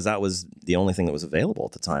VHS because that was the only thing that was available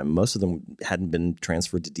at the time. Most of them hadn't been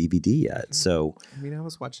transferred to DVD yet. So, I mean, I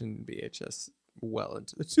was watching VHS well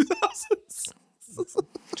into the 2000s.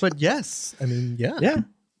 But yes, I mean, yeah. Yeah.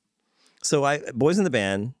 So Boys in the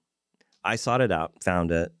Band, I sought it out,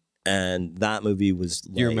 found it, and that movie was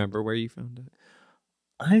like, Do you remember where you found it?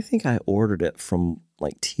 I think I ordered it from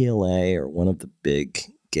like TLA or one of the big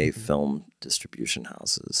gay film distribution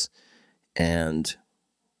houses. And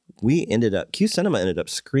Q Cinema ended up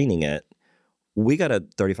screening it. We got a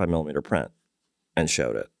 35 millimeter print and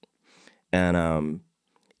showed it. And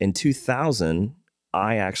in 2000,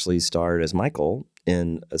 I actually starred as Michael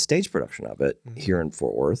in a stage production of it here in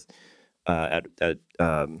Fort Worth.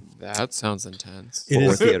 That sounds intense. Fort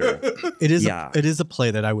Worth Theater. It is a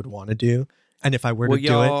play that I would want to do. And if I were to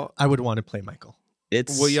do it, I would want to play Michael.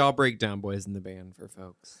 Will y'all break down Boys in the Band for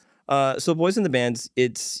folks? So Boys in the Band,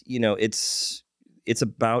 it's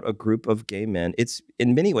about a group of gay men. It's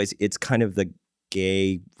in many ways, it's kind of the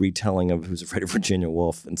gay retelling of Who's Afraid of Virginia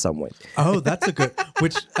Woolf in some ways. Oh, that's a good,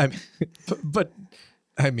 but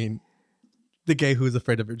I mean, the gay Who's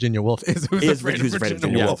Afraid of Virginia Woolf is Who's Afraid of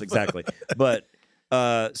Virginia Woolf. Exactly. But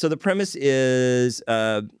so the premise is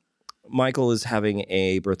Michael is having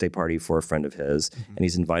a birthday party for a friend of his, and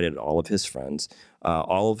he's invited all of his friends,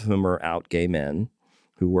 all of whom are out gay men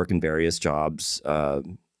who work in various jobs,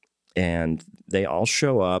 and they all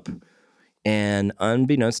show up. And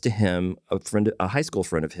unbeknownst to him, a high school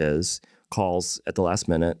friend of his, calls at the last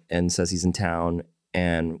minute and says he's in town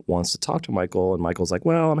and wants to talk to Michael. And Michael's like,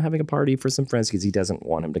 well, I'm having a party for some friends, because he doesn't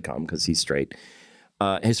want him to come because he's straight.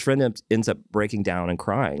 His friend ends up breaking down and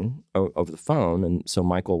crying over the phone. And so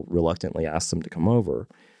Michael reluctantly asks him to come over.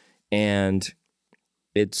 And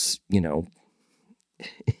it's,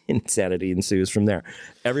 insanity ensues from there.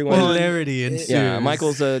 Everyone, hilarity ensues. Yeah,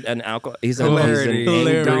 Michael's an alcohol. He's hilarity.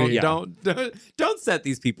 Angry, Don't set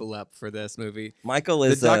these people up for this movie. Michael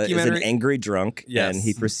is an angry drunk, and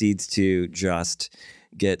he proceeds to just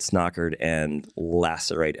get snockered and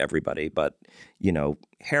lacerate everybody. But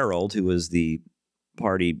Harold, who was the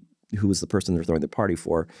person they're throwing the party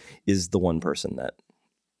for, is the one person that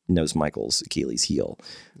knows Michael's Achilles heel.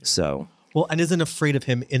 So. Well, and isn't afraid of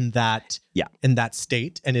him in that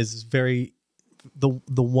state, and is very the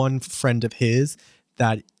one friend of his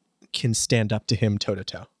that can stand up to him toe to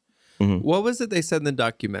toe. What was it they said in the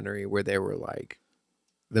documentary where they were like,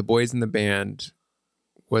 the Boys in the Band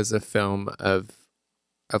was a film of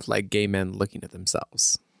like gay men looking at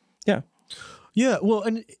themselves? Yeah. Well,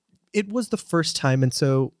 and it was the first time, and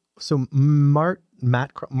so Mark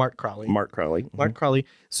Crowley.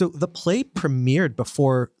 So the play premiered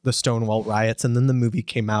before the Stonewall riots, and then the movie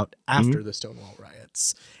came out after the Stonewall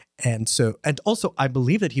riots. And also I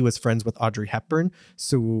believe that he was friends with Audrey Hepburn.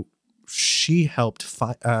 So she helped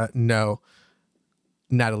Natalie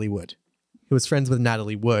Wood. He was friends with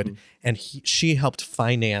Natalie Wood, and she helped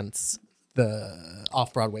finance the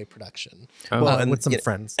off-Broadway production with some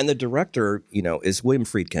friends. And the director, is William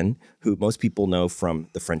Friedkin, who most people know from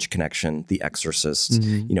The French Connection, The Exorcist,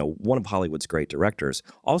 one of Hollywood's great directors,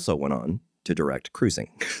 also went on to direct Cruising,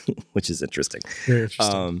 which is interesting. Very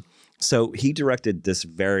interesting. So he directed this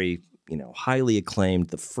very, highly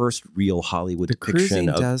acclaimed, the first real Hollywood depiction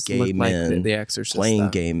of gay men like the Exorcist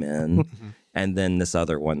playing gay men. And then this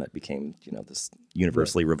other one that became, this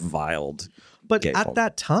universally reviled. But at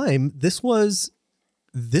that time, this was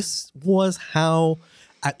how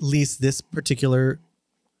at least this particular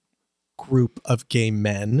group of gay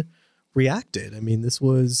men reacted. I mean, this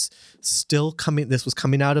was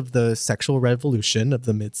coming out of the sexual revolution of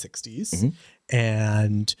the mid 60s,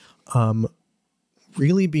 and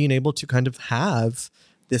really being able to kind of have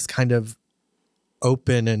this kind of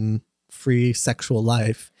open and free sexual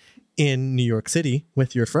life in New York City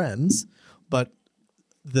with your friends, but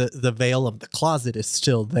the veil of the closet is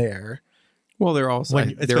still there. Well,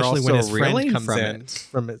 especially when his friend comes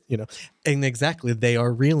in, and exactly, they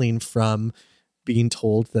are reeling from being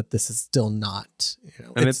told that this is still not,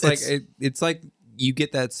 and it's like you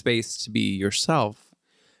get that space to be yourself,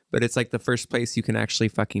 but it's like the first place you can actually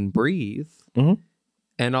fucking breathe,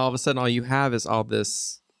 and all of a sudden, all you have is all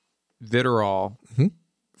this vitriol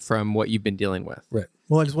from what you've been dealing with, right?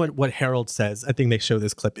 Well, it's what Harold says. I think they show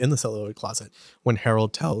this clip in the Celluloid Closet when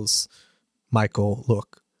Harold tells Michael,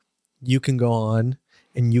 look, you can go on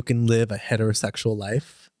and you can live a heterosexual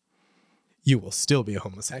life, you will still be a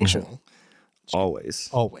homosexual. Always.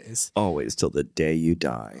 Always. Till the day you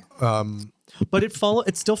die. But it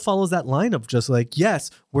still follows that line of just like, yes,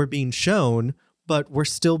 we're being shown, but we're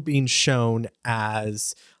still being shown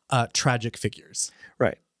as tragic figures.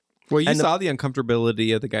 Right. Well, you saw the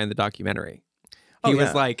uncomfortability of the guy in the documentary. He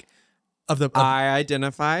was like, I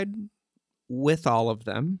identified with all of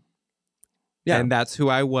them. Yeah. And that's who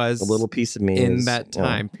I was. A little piece of me in that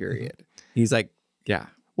time period. He's like, yeah.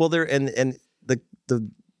 Well, there and the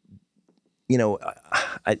you know,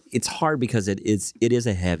 it's hard because it is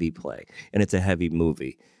a heavy play and it's a heavy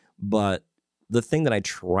movie. But the thing that I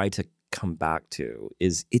try to come back to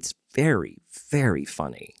is it's very, very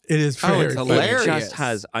funny. It is very it's hilarious. It just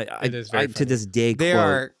has I to this day they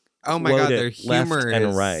are oh my god, their humor left is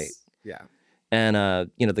and right. Yeah. And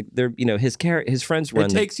you know, they're his friends run. It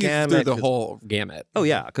takes you through the whole gamut. Oh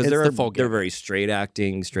yeah, because they're very straight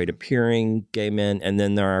acting, straight appearing gay men, and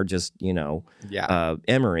then there are just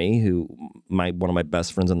Emery, who one of my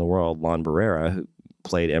best friends in the world, Lon Barrera, who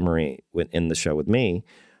played Emery in the show with me,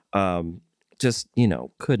 just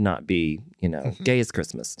could not be gay as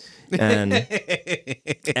Christmas, and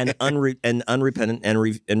unrepentant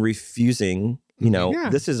and refusing.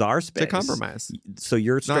 This is our space. To compromise. So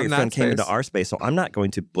your straight friend came into our space, so I'm not going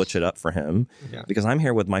to butch it up for him because I'm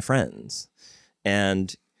here with my friends.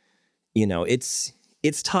 And, it's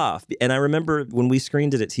tough. And I remember when we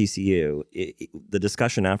screened it at TCU, the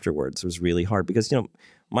discussion afterwards was really hard because,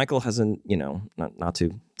 Michael hasn't, not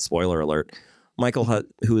to spoiler alert, Michael,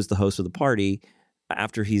 who is the host of the party,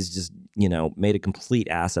 after he's just, made a complete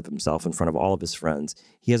ass of himself in front of all of his friends,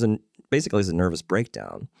 he has a nervous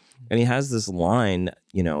breakdown. And he has this line,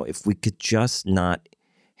 if we could just not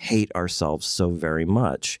hate ourselves so very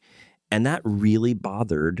much. And that really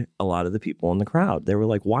bothered a lot of the people in the crowd. They were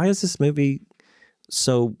like, why is this movie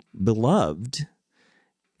so beloved?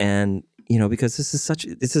 And, because this is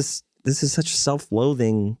such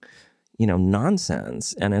self-loathing,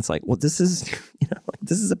 nonsense. And it's like, well, this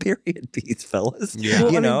is a period piece, fellas. Yeah.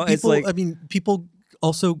 Well, it's like, people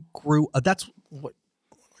also that's what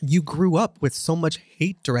you grew up with, so much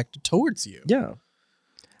hate directed towards you. Yeah.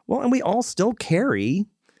 Well, and we all still carry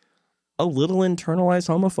a little internalized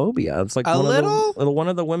homophobia. It's like one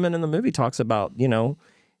of the women in the movie talks about, no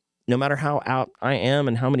matter how out I am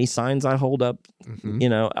and how many signs I hold up,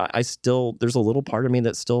 I still, there's a little part of me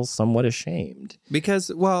that's still somewhat ashamed.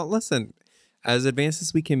 Because, well, listen, as advanced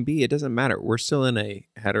as we can be, it doesn't matter. We're still in a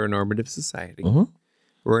heteronormative society. Mm-hmm.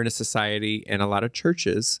 We're in a society and a lot of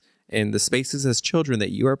churches and the spaces as children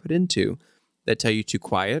that you are put into that tell you to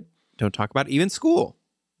quiet, don't talk about it. Even school,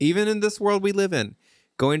 even in this world we live in,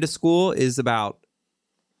 going to school is about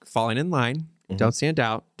falling in line. Mm-hmm. Don't stand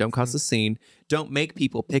out. Don't cause a scene. Don't make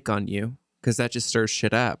people pick on you because that just stirs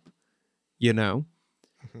shit up,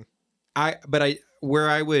 Mm-hmm. Where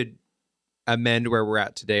I would amend where we're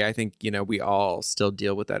at today, I think, we all still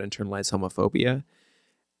deal with that internalized homophobia.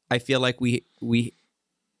 I feel like we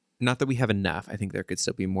not that we have enough. I think there could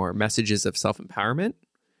still be more messages of self-empowerment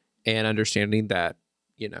and understanding that,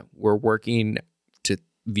 we're working to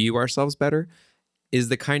view ourselves better is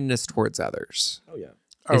the kindness towards others. Oh, yeah.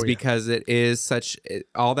 Because it is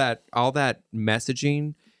all that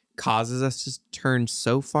messaging causes us to turn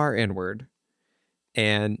so far inward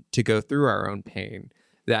and to go through our own pain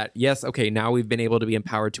that, yes, okay, now we've been able to be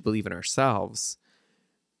empowered to believe in ourselves.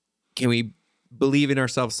 Can we believe in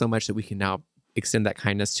ourselves so much that we can now extend that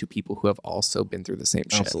kindness to people who have also been through the same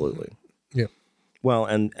shit? Absolutely. Yeah. Well,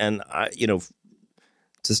 and I,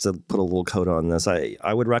 just to put a little coat on this,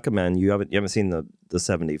 I would recommend you haven't seen the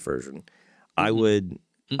 70 version.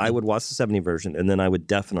 Mm-hmm. I would watch the 70 version, and then I would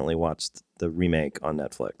definitely watch the remake on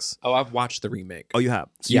Netflix. Oh, I've watched the remake. Oh, you have?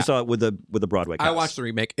 So you saw it with the Broadway cast. I watched the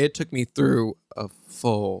remake. It took me through a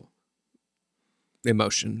full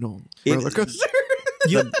emotional roller coaster.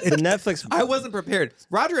 The Netflix. I wasn't prepared.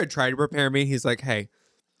 Roger had tried to prepare me. He's like, "Hey,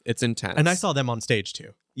 it's intense." And I saw them on stage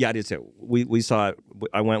too. Yeah, I did too. We saw it.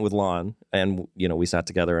 I went with Lon, and we sat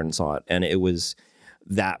together and saw it, and it was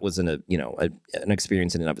an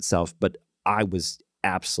experience in and of itself. But I was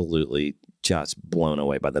absolutely just blown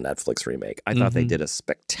away by the Netflix remake. I thought they did a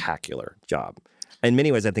spectacular job. In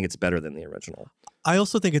many ways, I think it's better than the original. I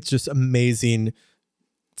also think it's just amazing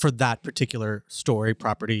for that particular story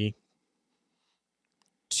property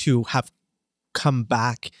to have come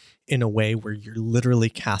back in a way where you're literally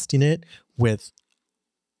casting it with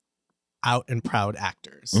out and proud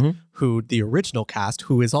actors who the original cast,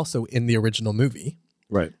 who is also in the original movie,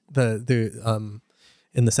 right? The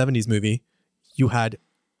in the 70s movie, you had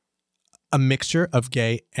a mixture of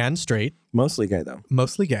gay and straight, Mostly gay, though.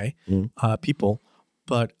 mostly gay people,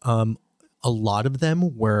 but a lot of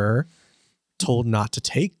them were told not to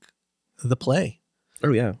take the play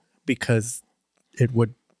Oh, yeah. because it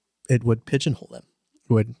would pigeonhole them.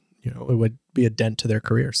 It would be a dent to their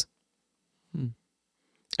careers.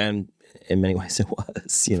 And in many ways it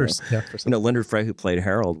was, For some. Leonard Frey, who played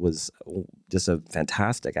Harold, was just a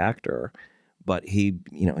fantastic actor, but he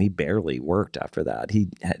barely worked after that.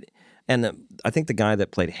 I think the guy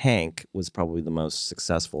that played Hank was probably the most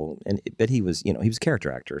successful, but he was a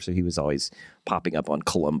character actor, so he was always popping up on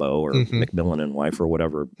Columbo or Macmillan and Wife or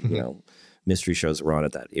whatever, mystery shows were on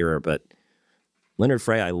at that era. But Leonard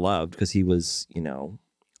Frey I loved because he was,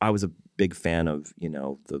 I was a big fan of,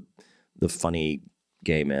 the funny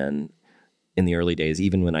gay men in the early days,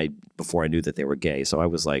 even before I knew that they were gay. So I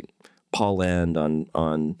was like Paul Lend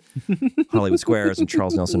on Hollywood Squares and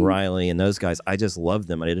Charles Nelson Riley and those guys. I just loved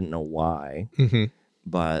them. I didn't know why,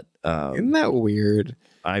 but isn't that weird?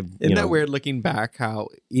 Isn't that weird looking back? How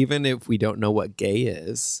even if we don't know what gay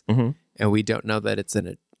is, and we don't know that it's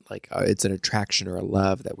it's an attraction or a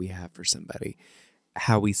love that we have for somebody,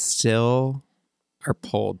 how we still are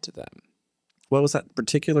pulled to them. Well, it was that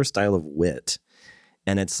particular style of wit.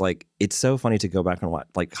 And it's so funny to go back and watch,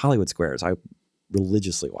 like Hollywood Squares. I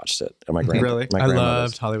religiously watched it. And my Really? I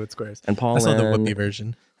loved Hollywood Squares. And Paul I saw the Lynde. Whoopi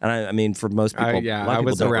version. And I mean, for most people, a lot I of people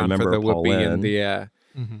was don't around remember for the Paul Whoopi Lynde. and the.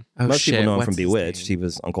 Most people know him what's from his Bewitched. name? He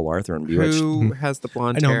was Uncle Arthur in Bewitched. Who has the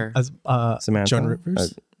blonde I know hair? as Samantha? Joan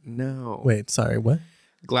Rivers. No. Wait, sorry, what?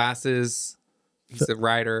 Glasses. He's a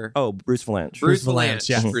writer. Oh, Bruce Valanche. Bruce Valanche,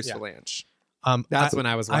 yes. Bruce Yeah. Valanche. That's when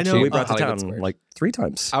I was watching. I know, we brought to Hollywood town Squares. like 3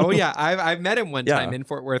 times. Oh yeah, I've met him one Yeah. time in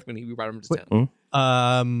Fort Worth when we brought him to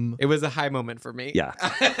town. It was a high moment for me. Yeah.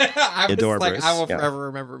 I was Adore like, Bruce, I will yeah. forever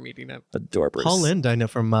remember meeting him. Adore Bruce. Paul Lynde, I know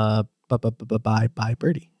from Bye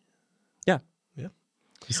Birdie. Yeah. Yeah.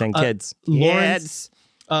 He sang Kids. Lawrence.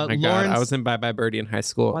 Oh my God, I was in Bye Bye Birdie in high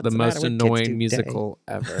school. What's the the most matter with kids today? annoying musical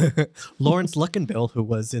ever. Lawrence Luckinbill, who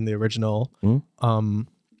was in the original He Boys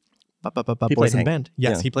played in Hank. Band.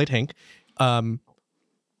 Yes, Yeah. he played Hank.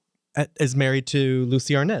 Is married to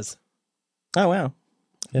Lucy Arnaz Oh, wow.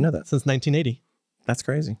 I didn't know that. since 1980. That's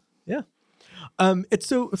crazy. Yeah. It's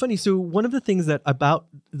so funny. So one of the things that about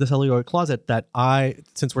the Celluloid Closet that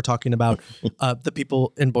since we're talking about the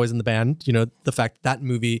people in Boys in the Band, the fact that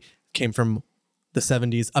movie came from the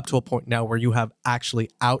 70s up to a point now where you have actually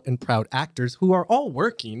out and proud actors who are all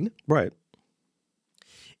working, Right.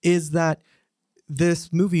 is that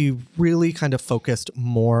this movie really kind of focused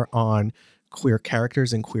more on queer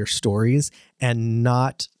characters and queer stories and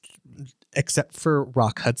not, except for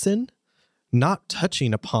Rock Hudson, not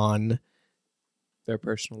touching upon Their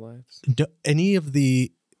personal lives. any of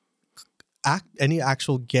the any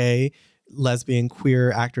actual gay, lesbian,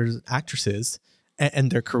 queer actresses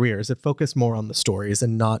and their careers. It focused more on the stories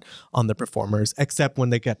and not on the performers, except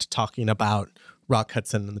when they get to talking about Rock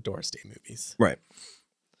Hudson and the Doris Day movies. Right.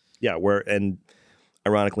 Yeah, and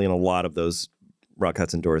ironically, in a lot of those Rock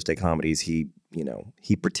Hudson Doris Day comedies, he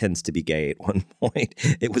pretends to be gay at one point.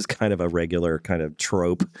 It was kind of a regular kind of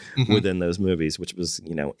trope within those movies, which was,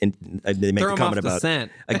 they make Throw a him comment off the about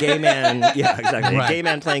scent. a gay man. Yeah, exactly. Right. A gay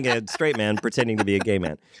man playing a straight man pretending to be a gay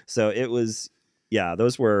man. So it was, yeah,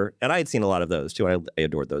 those were, and I had seen a lot of those too. I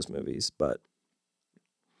adored those movies, but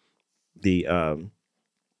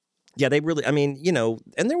yeah, they really, I mean,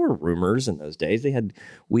 and there were rumors in those days.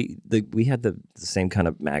 We had the same kind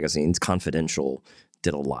of magazines. Confidential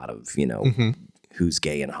did a lot of, who's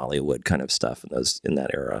gay in Hollywood kind of stuff in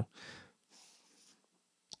that era.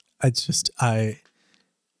 I just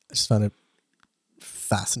found it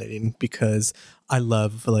fascinating because I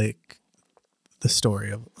love like the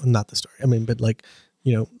story of, not the story, I mean, but like,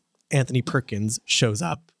 Anthony Perkins shows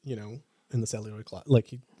up, in the Celluloid Closet. Like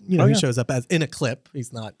he shows up as in a clip.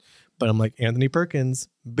 He's not, but I'm like, Anthony Perkins,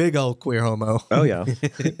 big old queer homo. Oh yeah.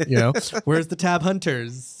 Where's the Tab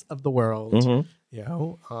Hunters of the world?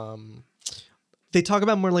 They talk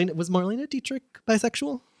about Marlene. Was Marlene Dietrich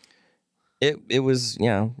bisexual? It was,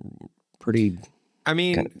 pretty, I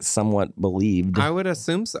mean, kind of somewhat believed. I would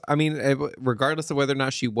assume so. I mean, regardless of whether or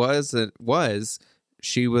not she was,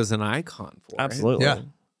 she was an icon for it. Absolutely. Yeah.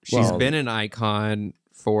 She's been an icon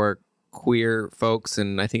for queer folks,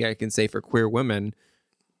 and I think I can say for queer women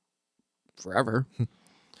forever.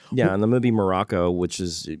 Yeah, and the movie Morocco, which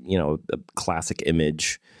is, a classic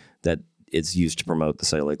image that is used to promote the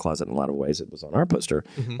Celluloid Closet in a lot of ways. It was on our poster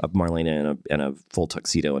of Marlene in a full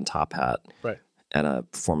tuxedo and top hat, Right.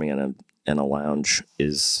 and performing in a lounge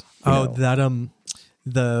is. That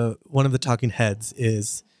the one of the talking heads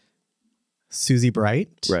is Susie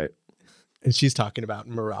Bright, Right. And she's talking about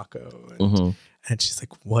Morocco. And she's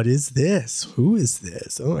like, what is this? Who is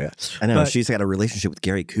this? Oh my God. I know she's got a relationship with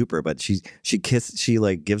Gary Cooper, but she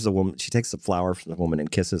like gives a woman, she takes a flower from the woman and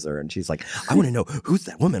kisses her, and she's like, I want to know who's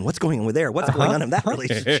that woman? What's going on with there? What's going on in that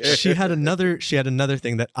relationship? She had another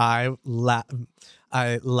thing that I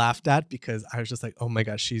laughed at because I was just like, oh my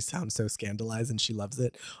gosh, she sounds so scandalized and she loves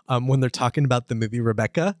it. When they're talking about the movie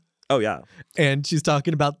Rebecca. Oh yeah. And she's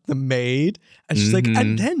talking about the maid, and she's like,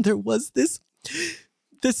 and then there was this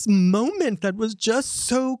moment that was just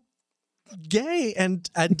so gay, and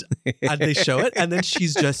they show it, and then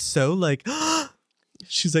she's just so like,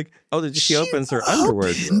 she's like, oh, she opens her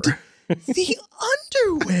underwear drawer. The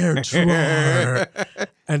underwear drawer.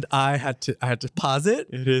 And I had to pause it.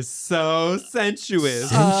 It is so sensuous.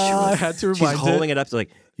 I had to rewind She's holding it up to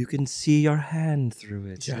like, you can see your hand through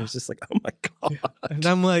it. Yeah. And it's just like, oh my God. And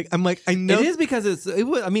I'm like, I know it is because it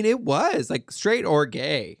was like straight or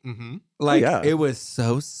gay. Like it was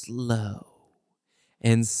so slow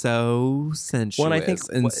and so sensuous. Well, I think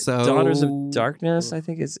and so Daughters of Darkness, I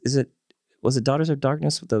think was it Daughters of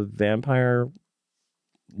Darkness with the vampire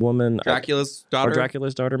woman? Dracula's daughter? Or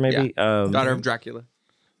Dracula's daughter, maybe? Yeah. Daughter of Dracula.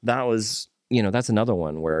 That was, that's another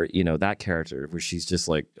one where, that character where she's just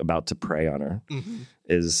like about to prey on her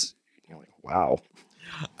is, like, wow.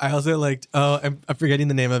 I also liked, I'm forgetting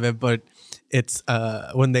the name of it, but it's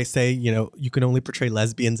when they say, you can only portray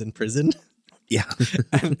lesbians in prison. Yeah.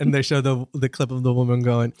 and they show the clip of the woman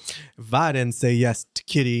going, if I didn't say yes to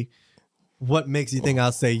Kitty, what makes you think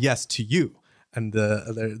I'll say yes to you? And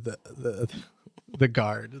the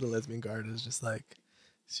guard, the lesbian guard, is just like,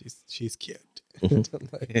 she's cute. Like, oh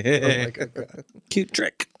my God. Cute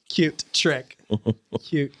trick.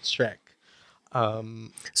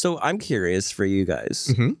 So I'm curious for you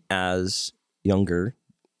guys, as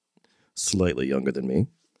slightly younger than me,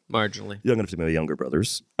 marginally young enough to be my younger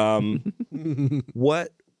brothers.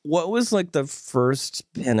 What was like the first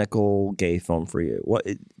pinnacle gay film for you? What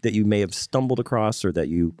that you may have stumbled across, or that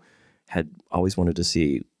you had always wanted to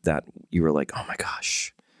see, that you were like, oh my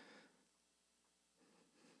gosh.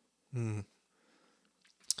 This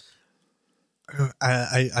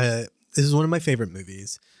is one of my favorite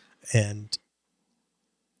movies, and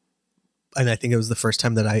I think it was the first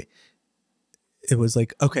time that it was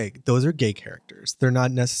like, okay, those are gay characters. They're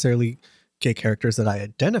not necessarily gay characters that I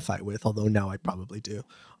identify with, although now I probably do.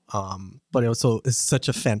 But it's such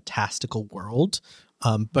a fantastical world.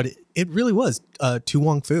 But it really was. Tu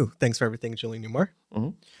Wong Fu. Thanks for everything, Julie Newmar.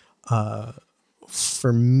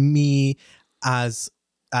 For me, as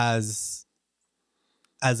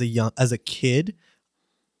a kid,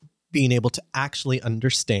 being able to actually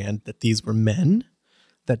understand that these were men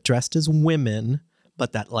that dressed as women,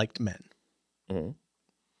 but that liked men.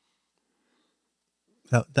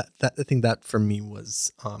 That I think that for me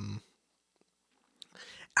was,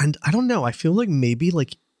 and I don't know. I feel like maybe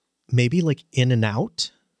like In and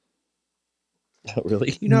Out. Oh,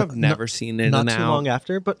 really? I've never seen In and Out. Not too long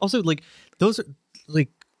after, but also like those are like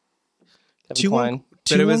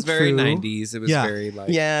But it was very 90s. It was very like...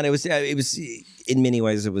 Yeah, and it was in many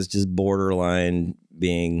ways, it was just borderline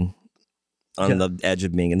being on the edge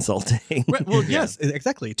of being insulting. Right, well, yes,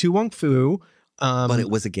 exactly. Tu Wong Fu. But it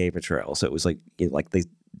was a gay portrayal. So it was like they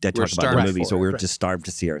talk about the movie, so we were just starved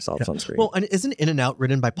to see ourselves on screen. Well, and isn't In and Out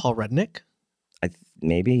written by Paul Rudnick?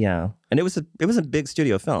 Maybe, yeah. And it was a big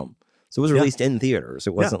studio film. So it was released in theaters.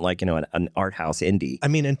 It wasn't like, an art house indie. I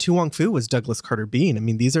mean, and Tu Wong Fu was Douglas Carter Bean. I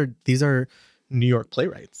mean, these are New York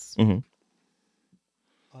playwrights. I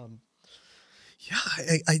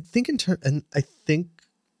think and I think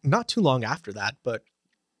not too long after that, but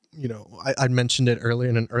I mentioned it earlier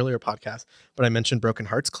in an earlier podcast, but I mentioned Broken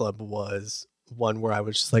Hearts Club was one where I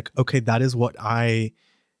was just like, okay, that is what I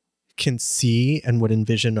can see and would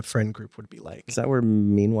envision a friend group would be like. Is that where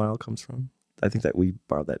Meanwhile comes from? I think that we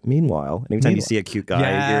borrowed that. Meanwhile, and every time you see a cute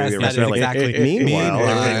guy, you're exactly.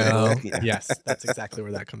 Meanwhile. Yes, that's exactly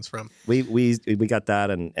where that comes from. We got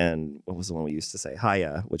that, and what was the one we used to say?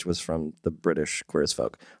 Hiya, which was from the British Queer as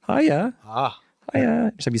Folk. Hiya. Hiya.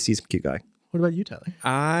 Every time you see some cute guy. What about you, Tyler?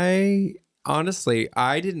 I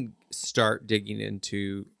didn't start digging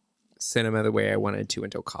into cinema the way I wanted to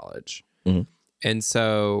until college. And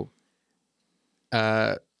so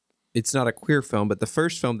it's not a queer film, but the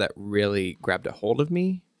first film that really grabbed a hold of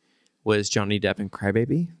me was Johnny Depp and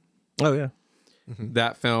Crybaby. Oh, yeah.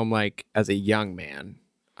 That film, like, as a young man,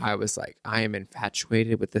 I was like, I am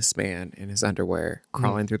infatuated with this man in his underwear,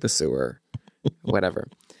 crawling through the sewer, whatever.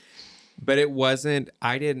 But it wasn't,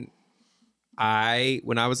 when I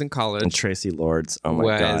was in college. And Tracy Lords, oh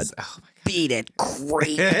my God. Oh my God. Beat it,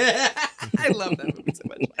 great. I love that movie so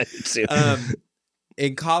much.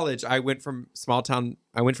 in college, I went from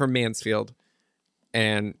Mansfield,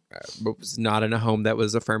 and was not in a home that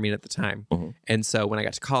was affirming at the time. And so when I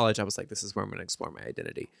got to college, I was like, this is where I'm going to explore my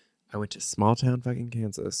identity. I went to small town fucking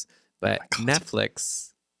Kansas, but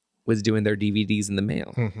Netflix was doing their DVDs in the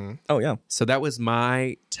mail. Oh, yeah. So that was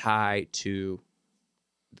my tie to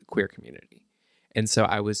the queer community. And so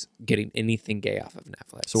I was getting anything gay off of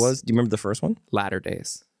Netflix. So do you remember the first one? Latter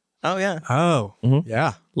Days. Oh, yeah. Oh,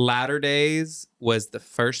 yeah. Latter Days was the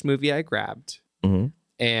first movie I grabbed.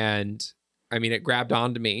 And I mean, it grabbed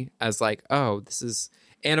onto me as like, oh, this is,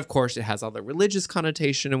 and of course it has all the religious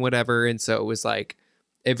connotation and whatever. And so it was like,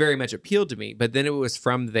 it very much appealed to me. But then it was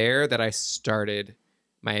from there that I started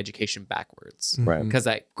my education backwards. Right. Because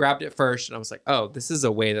I grabbed it first and I was like, oh, this is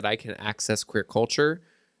a way that I can access queer culture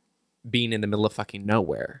being in the middle of fucking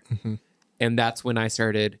nowhere. And that's when I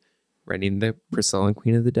started renting the Priscilla and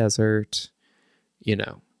Queen of the Desert, you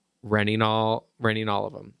know, renting all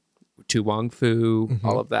of them. To Wong Fu,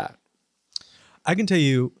 all of that. I can tell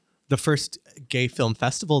you the first gay film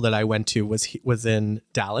festival that I went to was in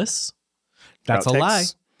Dallas. That's a lie.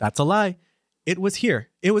 That's a lie. It was here.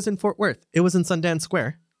 It was in Fort Worth. It was in Sundance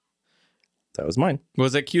Square. That was mine.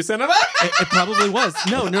 Was it Q Cinema? It probably was.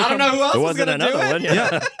 No, I don't know who else was wasn't going to do another it. one.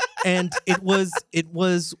 Yeah. And it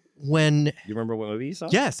was when. You remember what movie you saw?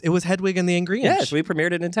 Yes, it was Hedwig and the Angry Inch. Yes, we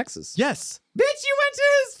premiered it in Texas. Yes. Bitch, you went to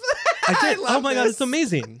his. I did. love Oh my God, this. it's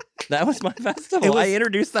amazing. That was my festival. I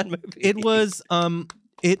introduced that movie. It was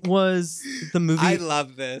the movie. I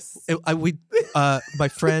love this. My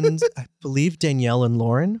friend, I believe Danielle and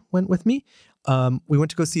Lauren went with me. We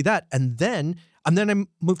went to go see that, and then I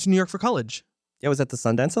moved to New York for college. Yeah, it was at the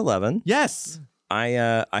Sundance 11. Yes.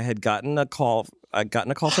 I had gotten a call. I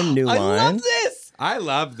gotten a call from New Line. I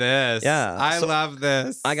love this. Yeah, I so love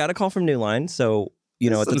this. I got a call from New Line. So at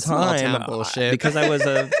the Some small time, town bullshit. because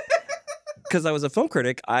I was a film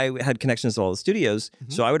critic, I had connections to all the studios.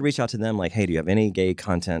 So I would reach out to them like, hey, do you have any gay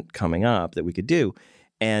content coming up that we could do?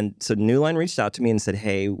 And so New Line reached out to me and said,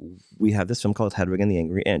 hey, we have this film called Hedwig and the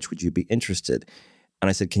Angry Inch. Would you be interested? And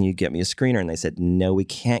I said, can you get me a screener? And they said, no, we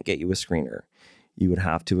can't get you a screener. You would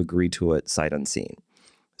have to agree to it sight unseen.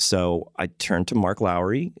 So I turned to Mark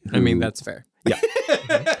Lowry. I mean, that's fair. Yeah.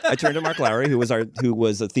 I turned to Mark Lowry, who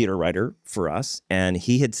was a theater writer for us, and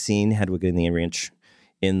he had seen Hedwig and the Angry Inch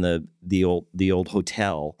in the old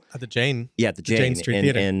hotel At the Jane. Yeah, at the Jane Street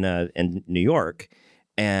Theater. in New York,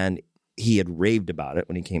 and he had raved about it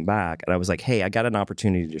when he came back. And I was like, hey, I got an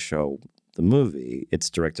opportunity to show the movie. It's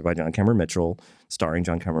directed by John Cameron Mitchell, starring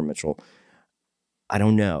John Cameron Mitchell. I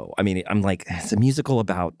don't know. I mean, I'm like, it's a musical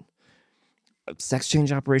about a sex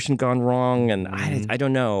change operation gone wrong, and I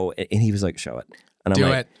don't know. And he was like, show it. And I'm Do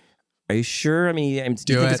like, it. are you sure? I mean,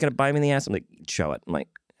 do you think it's going to bite me in the ass? I'm like, show it. I'm like,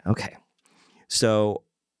 okay. So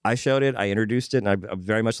I showed it. I introduced it, and I'm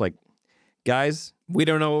very much like, guys, We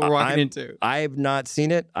don't know what we're walking into. I've not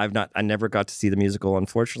seen it. I never got to see the musical,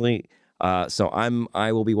 unfortunately. So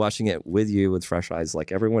I will be watching it with you with fresh eyes,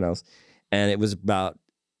 like everyone else. And it was about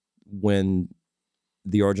when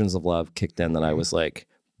The Origins of Love kicked in that I was like,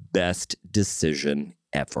 best decision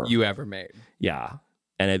ever You ever made. Yeah,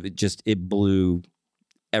 and it blew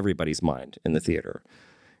everybody's mind in the theater.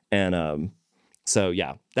 And so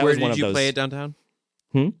yeah, that Where was one of did you those. play it downtown?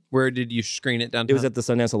 Where did you screen it downtown? It was at the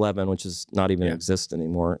Sundance 11, which is not even exist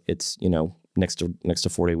anymore. It's next to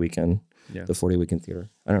 4-Day Weekend, the 4-Day Weekend Theater.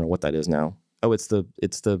 I don't know what that is now. Oh, it's the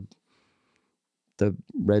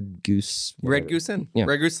Red Goose. Red Goose Inn. Yeah.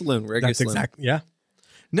 Red Goose Saloon. Red That's Goose Saloon. exactly. Yeah.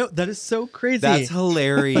 No, that is so crazy. That's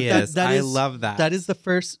hilarious. That I is- love that. That is the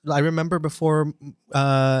first. I remember before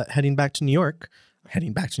heading to New York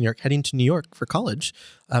for college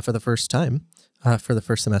for the first time for the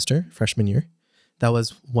first semester, freshman year. That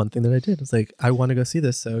was one thing that I did. I was like, I want to go see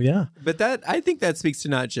this. So yeah. But I think that speaks to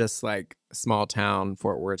not just like small town,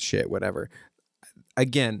 Fort Worth shit, whatever.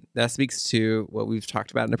 Again, that speaks to what we've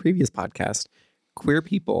talked about in a previous podcast. Queer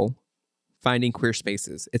people finding queer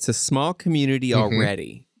spaces. It's a small community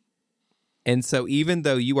already. And so even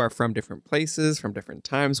though you are from different places, from different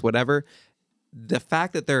times, whatever, the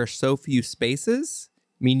fact that there are so few spaces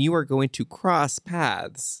mean you are going to cross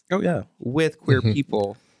paths with queer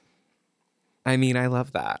people. I mean, I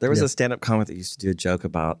love that. There was a stand-up comic that used to do a joke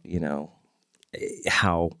about,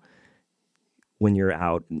 how when you're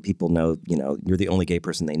out and people know, you're the only gay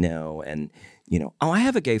person they know. And, I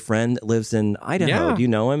have a gay friend that lives in Idaho. Yeah. Do you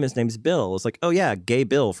know him? His name's Bill. It's like, oh, yeah, gay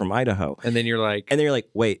Bill from Idaho. And then you're like,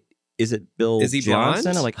 wait, is it Bill Is he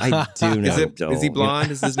Johnson? blonde? I'm like, I do know Bill. is he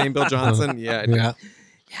blonde? Is his name Bill Johnson? Yeah. I do. Yeah.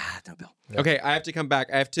 Yeah, no, Bill. Okay, I have to come back.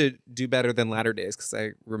 I have to do better than Latter Days because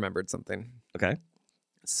I remembered something. Okay.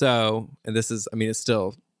 So, and this is, it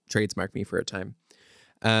still trademarked me for a time.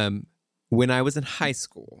 When I was in high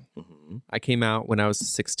school, I came out when I was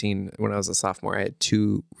 16. When I was a sophomore, I had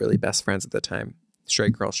 2 really best friends at the time.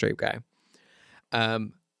 Straight girl, straight guy.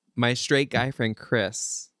 My straight guy friend,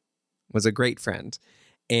 Chris, was a great friend.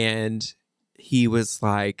 And he was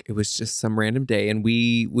like, it was just some random day. And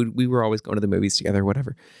we were always going to the movies together,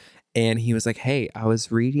 whatever. And he was like, hey, I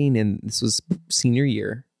was reading, and this was senior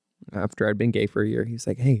year after I'd been gay for a year. He was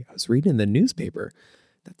like, hey, I was reading in the newspaper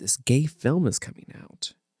that this gay film is coming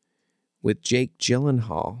out with Jake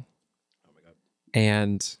Gyllenhaal. Oh my God.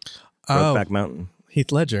 And Brokeback Mountain.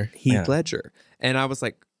 Heath Ledger. Heath Ledger. And I was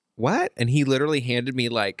like, what? And he literally handed me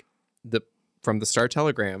like from the Star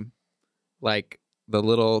Telegram, like the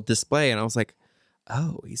little display. And I was like,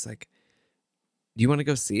 oh, he's like, do you want to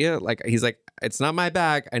go see it? Like, he's like, it's not my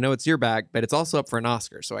bag. I know it's your bag, but it's also up for an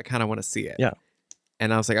Oscar. So I kind of want to see it. Yeah.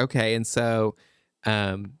 And I was like, okay. And so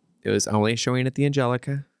it was only showing at the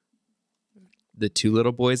Angelica. The 2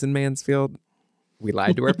 little boys in Mansfield, we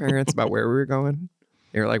lied to our parents about where we were going.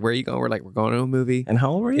 They were like, where are you going? We're like, we're going to a movie. And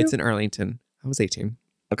how old were you? It's in Arlington. I was 18.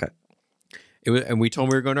 Okay. And we told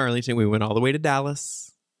them we were going to Arlington. We went all the way to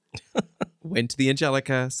Dallas, went to the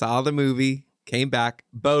Angelica, saw the movie, came back.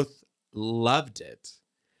 Both loved it.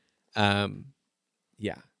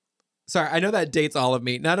 Yeah. Sorry, I know that dates all of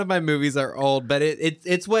me. None of my movies are old, but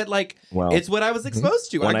it's what it's what I was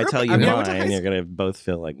exposed to. When I tell you mine, you're gonna both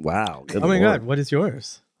feel like, wow. Oh my God, what is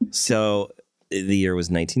yours? So the year was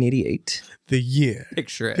 1988. The year.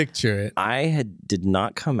 Picture it. Picture it. I did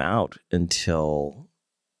not come out until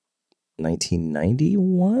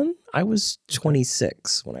 1991. I was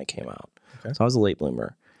 26 when I came out. Okay. So I was a late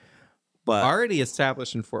bloomer. But already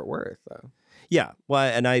established in Fort Worth, though. Yeah. Well,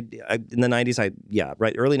 and I in the 90s,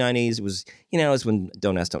 right. Early 90s, it was, it was when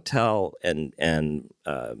Don't Ask, Don't Tell and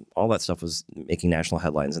all that stuff was making national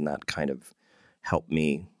headlines, and that kind of helped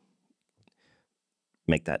me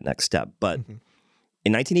make that next step. But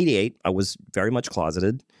in 1988, I was very much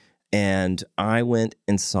closeted, and I went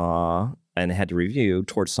and saw and had to review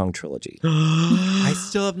Torch Song Trilogy. I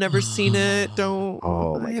still have never seen it.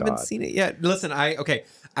 I haven't God. seen it yet. Listen,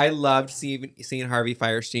 I loved seeing Harvey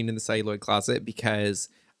Fierstein in the Celluloid Closet because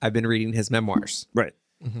I've been reading his memoirs, right?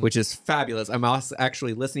 Which is fabulous. I'm also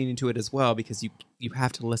actually listening to it as well because you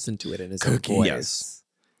have to listen to it in his own voice. Yes.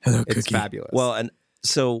 Hello, it's Cookie. fabulous. Well, and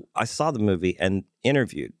so I saw the movie and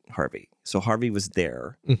interviewed Harvey. So Harvey was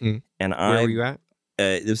there, and where were you at?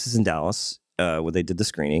 This is in Dallas, where they did the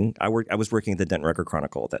screening. I was working at the Denton Record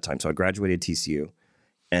Chronicle at that time, so I graduated TCU,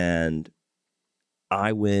 and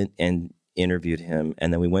I went and interviewed him,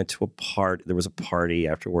 and then we went to there was a party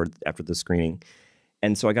afterward after the screening,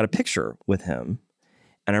 and so I got a picture with him,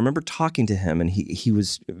 and I remember talking to him, and he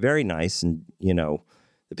was very nice, and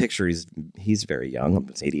the picture he's very young.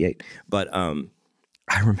 I'm 88, but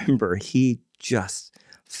I remember he just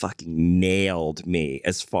fucking nailed me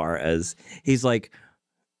as far as he's like,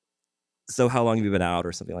 so how long have you been out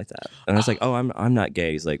or something like that, and I was like, oh, I'm not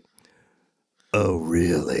gay. He's like, oh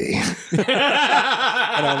really?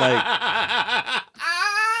 And I'm like,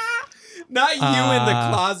 not you in the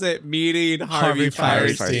closet meeting Harvey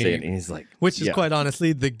Fierstein. And he's like, which is quite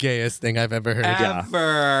honestly the gayest thing I've ever heard.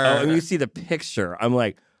 Ever. Oh, and you see the picture. I'm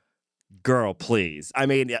like, girl, please. I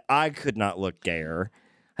mean, I could not look gayer.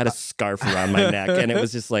 I had a scarf around my neck, and it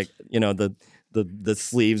was just like, the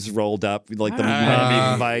sleeves rolled up, like the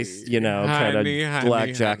Miami Vice, kind of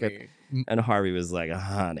black jacket. And Harvey was like,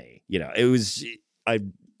 honey, it was,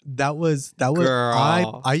 That was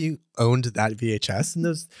Girl. I owned that VHS, and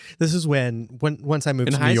this is when once I moved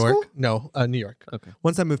in to high New York. School? No, New York. Okay.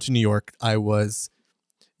 Once I moved to New York, I was,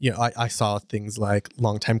 I saw things like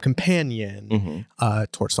Longtime Companion,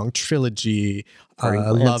 Torch Song Trilogy,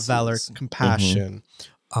 Love, Valor, Compassion.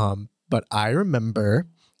 But I remember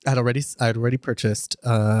I'd already purchased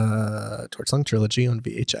Torch Song Trilogy on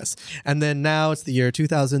VHS. And then now it's the year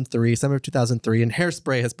 2003, summer of 2003, and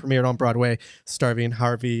Hairspray has premiered on Broadway, starring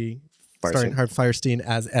Harvey Fierstein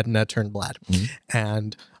as Edna Turnblad.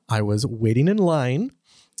 And I was waiting in line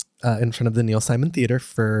in front of the Neil Simon Theater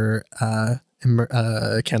for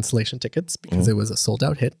cancellation tickets because it was a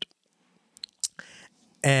sold-out hit.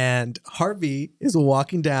 And Harvey is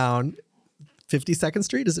walking down 52nd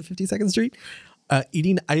Street. Is it 52nd Street?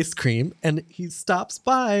 Eating ice cream, and he stops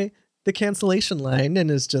by the cancellation line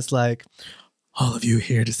and is just like, all of you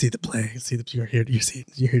here to see the play, you're here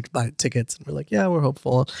to buy tickets. And we're like, yeah, we're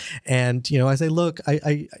hopeful. And I say, look,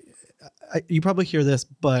 I you probably hear this,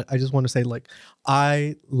 but I just want to say, like,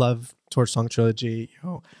 I love Torch Song Trilogy.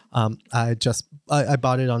 I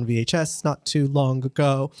bought it on VHS not too long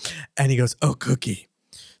ago. And he goes, oh, Cookie,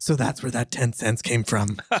 so that's where that 10 cents came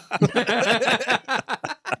from.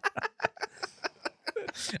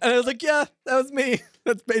 And I was like, yeah, that was me.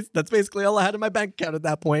 That's basically all I had in my bank account at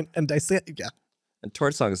that point. And I said, yeah. And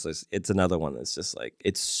Torch Song is it's another one that's just like,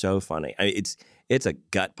 it's so funny. I mean, it's a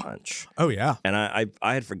gut punch. Oh yeah. And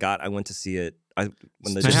I had forgot I went to see it when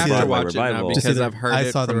the I have to Broadway watch it now revival. because I've heard I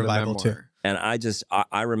it saw the from revival too. memoir. And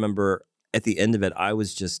I remember at the end of it, I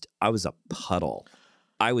was a puddle.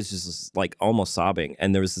 I was just like almost sobbing.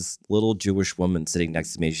 And there was this little Jewish woman sitting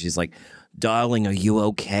next to me. She's like, darling, are you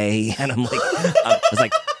okay? And I'm like, I was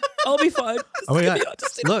like, I'll be fine. Oh my God.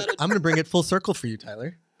 Look, I'm going to bring it full circle for you,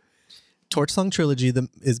 Tyler. Torch Song Trilogy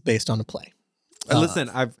is based on a play. Listen,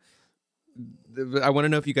 I want to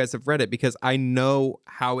know if you guys have read it because I know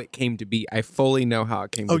how it came to be. I fully know how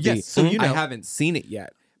it came to be. Yes. So you know. I haven't seen it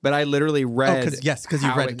yet, but I literally read because you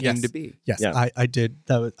how read it it. came Yes. to be. Yes, Yeah. I did.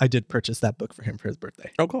 I did purchase that book for him for his birthday.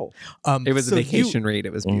 Oh, cool. It was so a vacation read.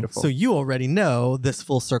 It was beautiful. So you already know this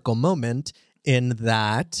full circle moment in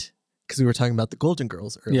that, because we were talking about the Golden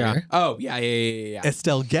Girls earlier. yeah. Oh, yeah.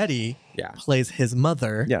 Estelle Getty Yeah. plays his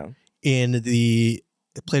mother Yeah.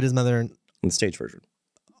 played his mother In the stage version.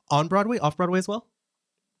 on Broadway, off Broadway as well?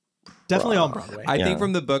 Definitely on Broadway. I Yeah. think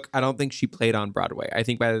from the book, I don't think she played on Broadway. I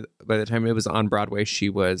think by the time it was on Broadway, she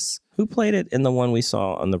was. Who played it in the one we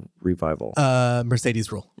saw on the revival?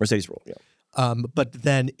 Mercedes Rule. Mercedes Rule. Yeah. But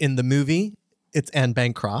then in the movie, it's Anne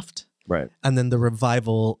Bancroft. Right. And then the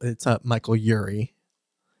revival, it's Michael Urie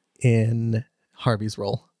in Harvey's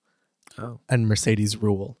role. Oh. And Mercedes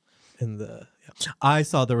Rule in the. Yeah. I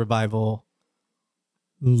saw the revival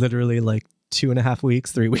literally like 2.5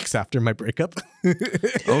 weeks, 3 weeks after my breakup.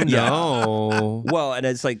 Oh no! Well, and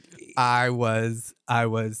it's like I was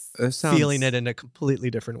That sounds- feeling it in a completely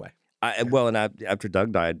different way. after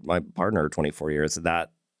Doug died, my partner, 24 years,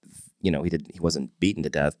 that he wasn't beaten to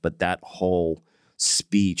death, but that whole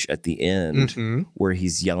speech at the end where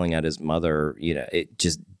he's yelling at his mother, it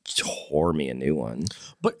just tore me a new one.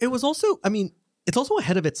 But it was also, it's also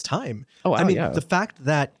ahead of its time. Oh, yeah. The fact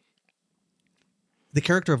that the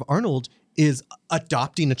character of Arnold is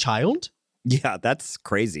adopting a child Yeah, that's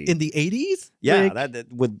crazy. in the 80s? yeah, Like,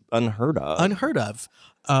 that would unheard of. unheard of.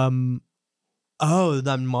 The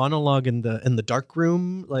monologue in the dark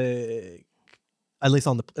room, like at least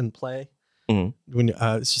in play. Mhm. When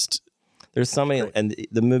it's just There's so many, and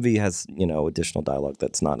the movie has additional dialogue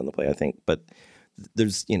that's not in the play, I think. But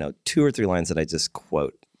there's 2 or 3 lines that I just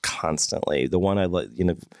quote constantly. The one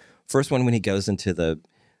first one when he goes into the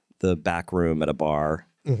back room at a bar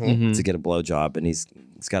to get a blowjob, and he's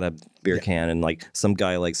got a beer can, and like some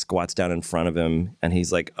guy like squats down in front of him, and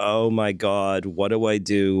he's like, "Oh my God, what do I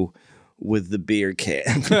do with the beer can?"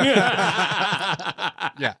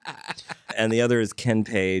 yeah. And the other is Ken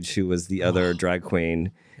Page, who was the other drag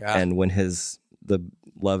queen. Yeah. And when the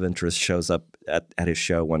love interest shows up at his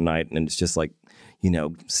show one night, and it's just like,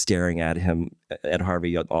 staring at him, at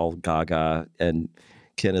Harvey all gaga, and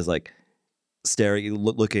Ken is like staring,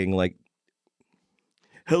 looking like,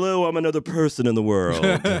 "Hello, I'm another person in the world."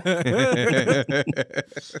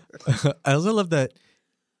 I also love that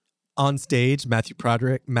on stage, Matthew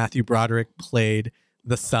Broderick played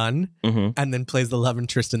the son and then plays the love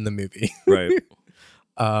interest in the movie. Right.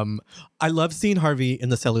 I love seeing Harvey in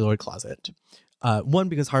the Celluloid Closet. One,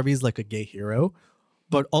 because Harvey's like a gay hero,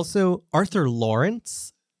 but also Arthur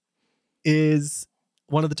Lawrence is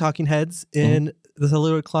one of the talking heads in the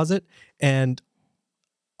Celluloid Closet, and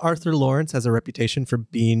Arthur Lawrence has a reputation for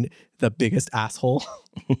being the biggest asshole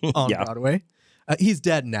on Broadway. He's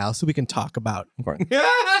dead now, so we can talk about which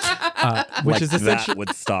Like is that essentially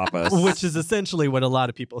would stop us. which is essentially what a lot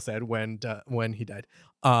of people said when he died.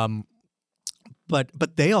 But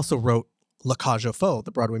they also wrote La Cage aux Folles,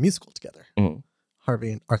 the Broadway musical, together.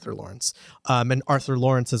 Harvey and Arthur Lawrence. And Arthur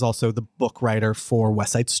Lawrence is also the book writer for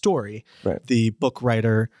West Side Story, Right. the book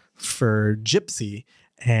writer for Gypsy,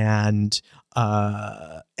 and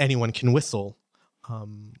Anyone Can Whistle.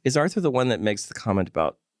 Is Arthur the one that makes the comment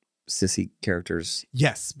about sissy characters?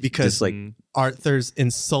 Yes, because Just like Arthur's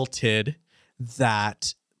insulted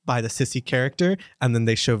that by the sissy character, and then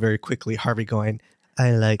they show very quickly Harvey going,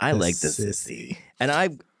 I like the sissy. And I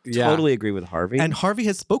totally agree with Harvey. And Harvey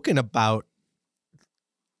has spoken about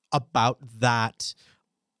that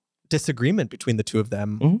disagreement between the two of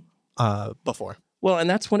them before. Well, and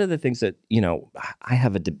that's one of the things that, I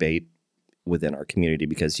have a debate within our community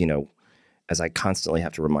because, as I constantly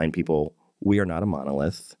have to remind people, we are not a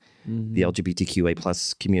monolith. The LGBTQA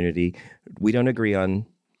plus community, we don't agree on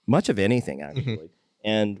much of anything, actually.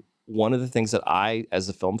 And one of the things that I, as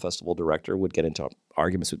a film festival director, would get into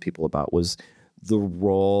arguments with people about was the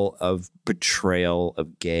role of portrayal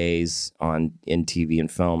of gays in TV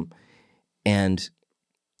and film. And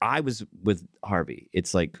I was with Harvey.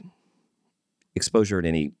 It's like, exposure at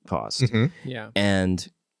any cost. Yeah. And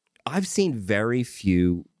I've seen very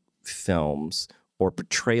few films or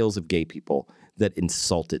portrayals of gay people that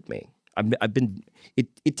insulted me.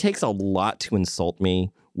 It takes a lot to insult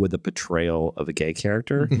me with a portrayal of a gay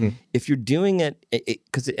character. If you're doing it,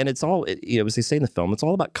 as they say in the film, it's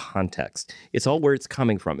all about context. It's all where it's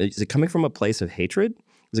coming from. Is it coming from a place of hatred?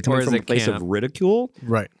 Is it coming from a place of ridicule?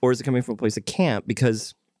 Right. Or is it coming from a place of camp?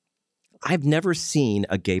 Because I've never seen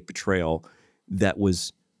a gay portrayal that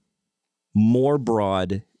was more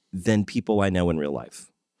broad than people I know in real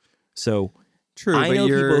life. So True, I know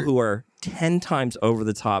people who are 10 times over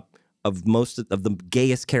the top of most of the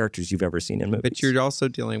gayest characters you've ever seen in movies. But you're also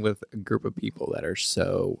dealing with a group of people that are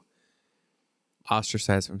so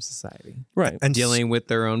ostracized from society. Right. And dealing with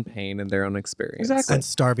their own pain and their own experience. Exactly. And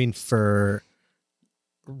starving for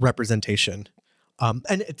representation.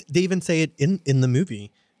 And they even say it in the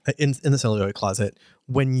movie, in the Celluloid Closet,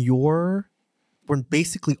 when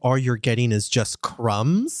basically all you're getting is just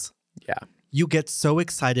crumbs. Yeah. You get so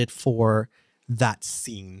excited for that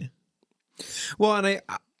scene. Well, and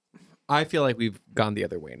I feel like we've gone the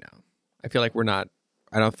other way now. I feel like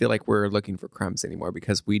I don't feel like we're looking for crumbs anymore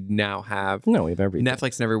because we now have we have everything.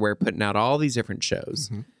 Netflix and everywhere putting out all these different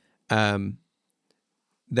shows.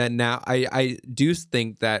 That now I do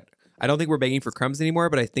think that I don't think we're begging for crumbs anymore,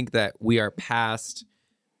 but I think that we are past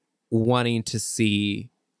wanting to see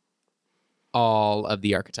all of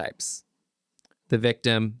the archetypes. The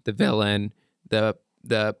victim, the villain, the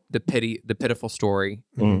pitiful story.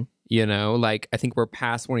 You know, like I think we're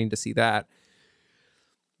past wanting to see that.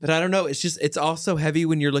 But I don't know. It's also heavy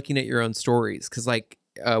when you're looking at your own stories. Cause like,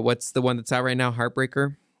 what's the one that's out right now?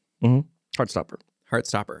 Heartbreaker?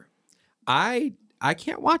 Heartstopper. I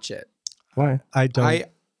can't watch it. Why? I don't.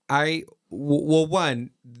 Well,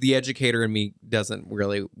 one, the educator in me doesn't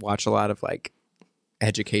really watch a lot of like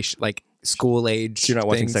education, like school age. You're not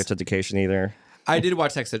watching things. Sex Education either. I did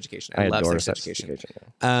watch Sex Education. I love adore Sex Education.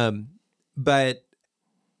 Yeah. But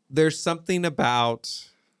there's something about.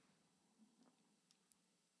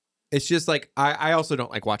 It's just like I also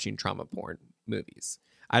don't like watching trauma porn movies.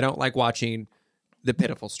 I don't like watching the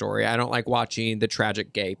pitiful story. I don't like watching the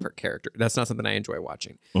tragic gay character. That's not something I enjoy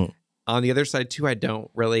watching. On the other side too, I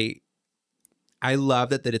love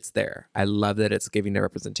that it's there. I love that it's giving a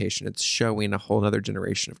representation. It's showing a whole other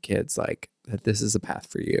generation of kids like that this is a path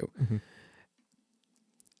for you.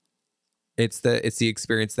 It's the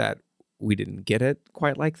experience that we didn't get it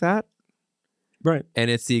quite like that. Right. And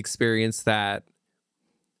it's the experience that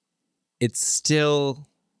it's still,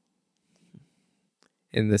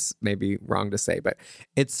 and this may be wrong to say, but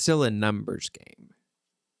it's still a numbers game.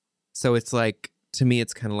 So it's like, to me,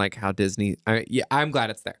 it's kind of like how Disney, I'm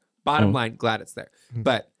glad it's there. Bottom line, glad it's there.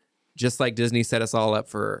 But just like Disney set us all up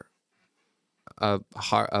for a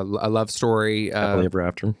love story. Happily ever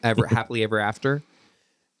after. Happily ever after.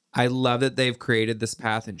 I love that they've created this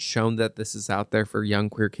path and shown that this is out there for young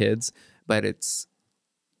queer kids, but it's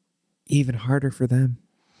even harder for them.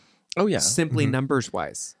 Oh, yeah. Simply numbers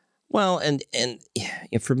wise. Well, and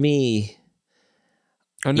for me...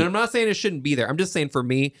 And I'm not saying it shouldn't be there. I'm just saying for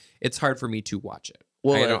me, it's hard for me to watch it.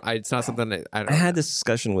 Well, it's not something I had this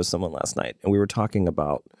discussion with someone last night, and we were talking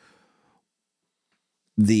about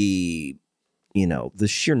the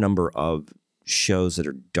sheer number of shows that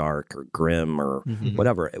are dark or grim or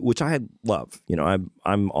whatever, which I love.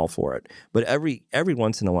 I'm all for it. But every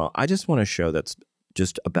once in a while, I just want a show that's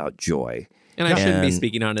just about joy. And I shouldn't be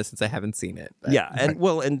speaking on it since I haven't seen it. But. Yeah,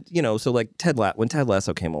 so like when Ted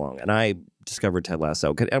Lasso came along, and I discovered Ted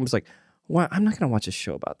Lasso, I was like, "Why? I'm not going to watch a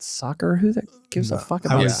show about soccer. Who that gives a fuck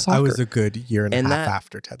about soccer?" I was a good year and a half that,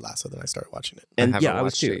 after Ted Lasso that I started watching it. And I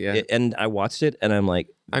was too. And I watched it, and I'm like,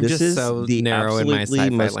 this is so the narrow in my absolutely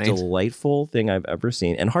sci-fi most lane. delightful thing I've ever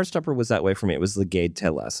seen. And Heartstopper was that way for me. It was the gay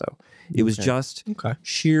Ted Lasso. It was just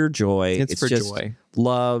sheer joy. It's for just joy.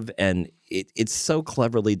 Love, and it's so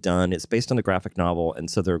cleverly done. It's based on a graphic novel, and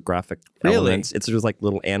so there are graphic elements. It's just like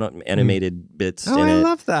little animated bits. Oh, in I it.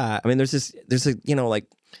 love that. I mean, there's this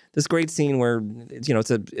great scene where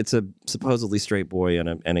it's a supposedly straight boy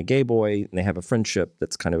and a gay boy, and they have a friendship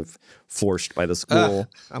that's kind of forced by the school.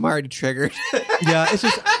 I'm already triggered. Yeah, it's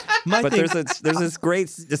just But there's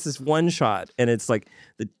this one shot, and it's like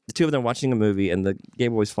the two of them watching a movie, and the gay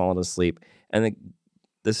boy's falling asleep, and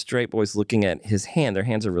the straight boy's looking at his hand. Their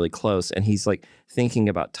hands are really close, and he's like thinking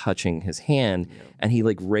about touching his hand, and he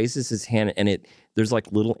like raises his hand, and there's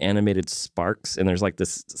like little animated sparks, and there's like the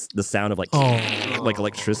sound of like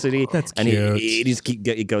electricity. That's and cute.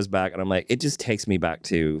 He goes back, and I'm like, it just takes me back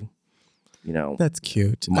to, that's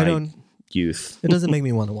cute. my youth. It doesn't make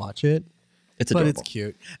me want to watch it. It's but adorable. it's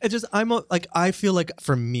cute. It just I feel like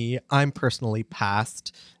for me, I'm personally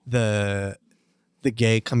past the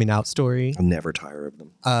gay coming out story. I'm never tired of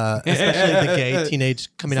them. Especially the gay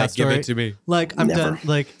teenage coming out story. Give it to me. Like I'm Never. done.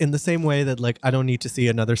 Like in the same way that like I don't need to see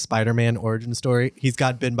another Spider-Man origin story. He's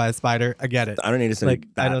got bitten by a spider. I get it. I don't need to see Like,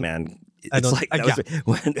 I don't- Batman. I It's don't- like that yeah.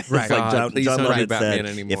 was when it's Right. like God, John please don't do Lovett Batman said,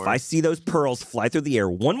 anymore. "If I see those pearls fly through the air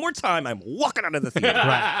one more time, I'm walking out of the theater."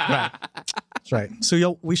 Right. That's right.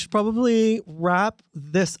 So we should probably wrap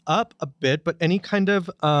this up a bit, but any kind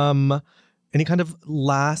of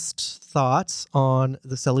last thoughts on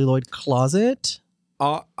the Celluloid Closet?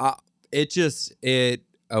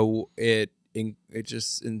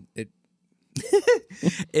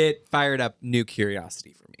 It fired up new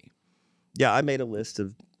curiosity for me. Yeah, I made a list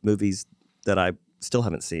of movies that I still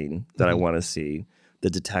haven't seen that I want to see. The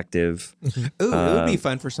Detective. Ooh, it would be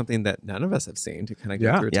fun for something that none of us have seen to kind of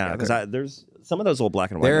go through it Yeah, together. because there's some of those old black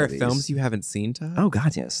and white There are movies. films you haven't seen, Todd? Oh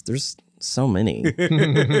God, yes. There's so many.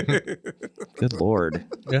 Good Lord.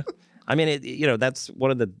 Yeah. I mean, that's one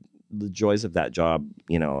of the joys of that job.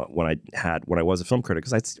 When I was a film critic,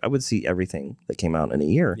 because I would see everything that came out in a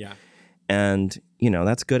year. Yeah. And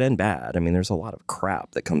that's good and bad. I mean, there's a lot of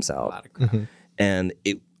crap that comes out. A lot of crap. And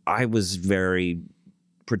I was very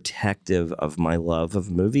protective of my love of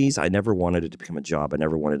movies. I never wanted it to become a job. I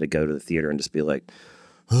never wanted to go to the theater and just be like,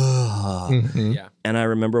 Yeah. And I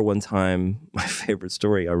remember one time, my favorite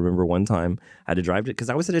story, I remember one time I had to drive because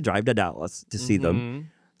I was at a drive to Dallas to see them.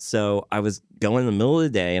 So I was going in the middle of the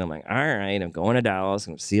day and I'm like, all right, I'm going to Dallas.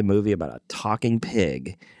 I'm going to see a movie about a talking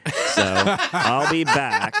pig. So I'll be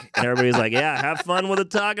back. And everybody's like, yeah, have fun with a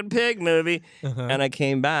talking pig movie. And I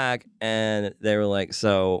came back and they were like,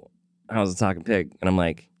 so how's the talking pig? And I'm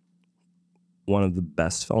like, one of the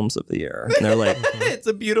best films of the year. And they're like, It's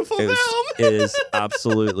a beautiful it film. is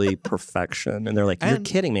absolutely perfection. And they're like, you're And-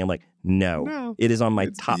 kidding me. I'm like, no, it is on my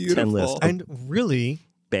top 10 beautiful. list. And really,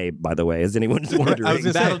 Babe, by the way, is anyone wondering? I was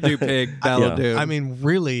gonna say- That'll do, pig. That'll Yeah. do. I mean,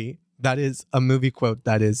 really, that is a movie quote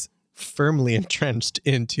that is firmly entrenched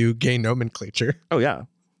into gay nomenclature. Oh, yeah.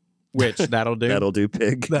 Which that'll do. That'll do,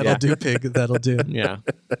 pig. That'll do, pig. That'll do. Yeah.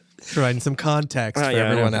 Providing some context Oh, for yeah,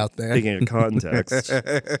 I everyone know. out there. Speaking of context.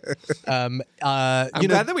 I'm glad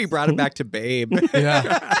that we brought it back to Babe.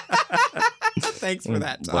 Yeah. Thanks for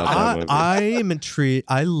that, Love Todd. that movie. I am intrigued.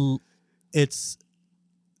 It's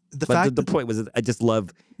the But fact the point was, that I just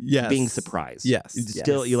love Yes. being surprised. Yes. It's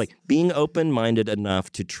Still, you're like being open-minded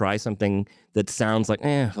enough to try something that sounds like,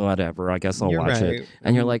 whatever, I guess I'll You're watch right. it.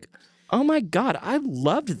 And you're like, oh my God, I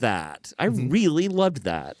loved that. I really loved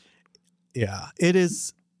that. yeah, it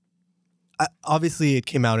is. Obviously, it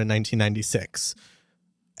came out in 1996,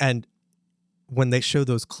 and when they show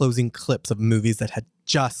those closing clips of movies that had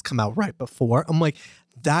just come out right before, I'm like,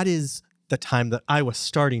 that is the time that I was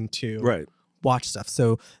starting to watch stuff.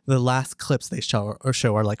 So the last clips they show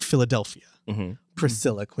are like Philadelphia,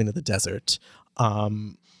 Priscilla, Queen of the Desert,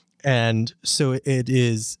 and so it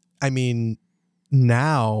is. I mean,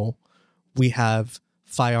 now we have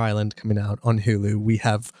Fire Island coming out on Hulu. We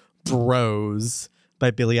have Bros by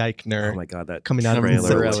Billy Eichner Oh my God, that coming out in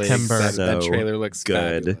trailer looks September. That so trailer looks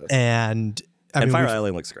good. fabulous. and I And mean, Fire we've-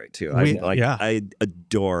 Island looks great too. yeah. I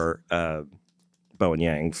adore Bowen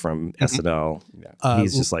Yang from SNL.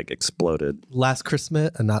 He's just like exploded. last Christmas,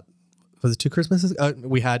 was it 2 Christmases?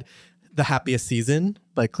 We had The Happiest Season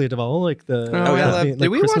by Clea Duvall, like the Did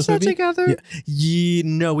we watch that together?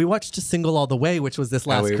 No, we watched Single All the Way, which was this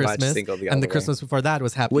last we watched Christmas, Single All and the the Way. Christmas before that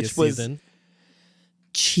was Happiest Which was- Season.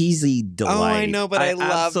 Cheesy delight. Oh, I know, but I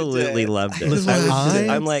loved absolutely it. loved it. Listen,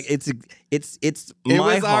 I'm like, it's my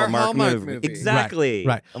was our Hallmark Hallmark movie. movie. Exactly.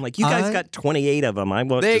 Right. I'm like, you guys got 28 of them. I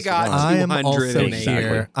won't. They just got one. I am also 280.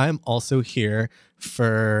 here. I am also here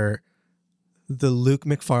for the Luke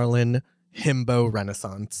McFarlane himbo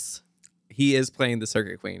renaissance. He is playing the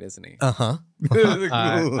Circuit Queen, isn't he? I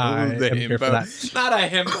am here for that. Not a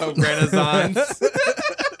himbo renaissance.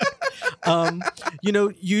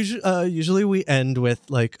 Usually we end with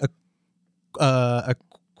like a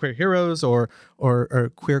queer heroes or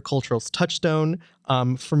queer cultural touchstone.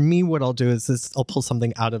 For me, what I'll do is I'll pull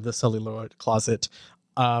something out of the Celluloid Closet.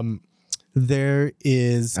 There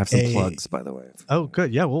is I have some plugs, by the way. Oh,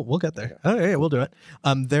 good. Yeah, we'll get there. Oh, yeah, we'll do it.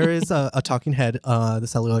 There is a talking head, the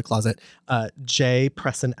Celluloid Closet, J.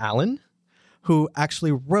 Preston Allen, who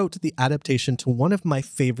actually wrote the adaptation to one of my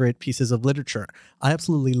favorite pieces of literature. I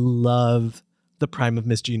absolutely love The Prime of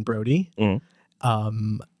Miss Jean Brodie.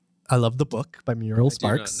 I love the book by Muriel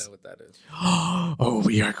Sparks. I do not know what that is. Oh,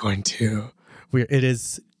 we are going to. It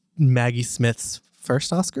is Maggie Smith's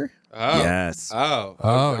first Oscar. Oh. Yes. Oh.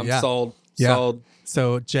 Oh, I'm yeah. sold. Yeah. Sold.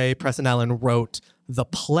 So J. Preston Allen wrote the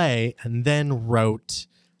play and then wrote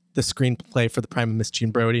the screenplay for The Prime of Miss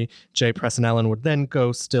Jean Brodie. J. Preston Allen would then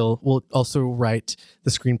will also write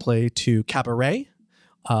the screenplay to Cabaret,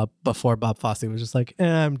 before Bob Fosse was just like,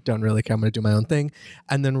 I don't really care, I'm going to do my own thing.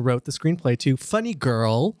 And then wrote the screenplay to Funny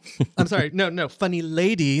Girl. I'm sorry, no, Funny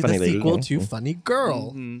Lady, the sequel to Funny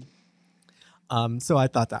Girl. Mm-hmm. So I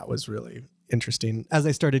thought that was really interesting. As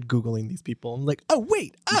I started Googling these people, I'm like,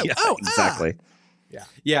 exactly.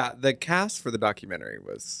 Yeah, the cast for the documentary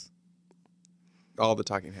was all the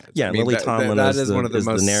talking heads. Yeah, Lily Tomlin that is one of the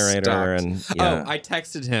most the narrator. Stopped. And I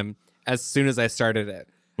texted him as soon as I started it.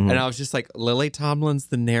 And I was just like, Lily Tomlin's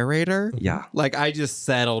the narrator? Yeah. Like, I just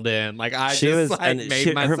settled in. Like, I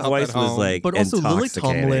made myself her voice at home. was like but also Lily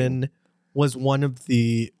Tomlin was one of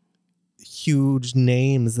the huge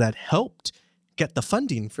names that helped get the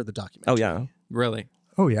funding for the documentary. Oh, yeah. Really?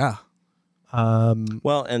 Oh, yeah.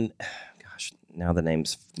 Well, and gosh, now the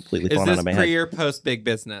name's completely fallen out of my Is head. this pre or post Big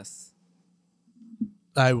Business?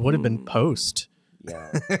 I would have been post.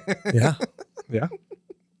 Yeah. Yeah.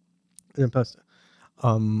 In post.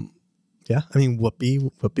 Yeah. I mean,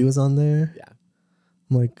 Whoopi was on there. Yeah.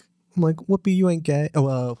 I'm like, Whoopi, you ain't gay. Oh,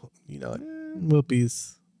 well, you know,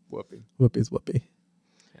 Whoopi's Whoopi.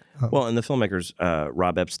 Well, and the filmmakers,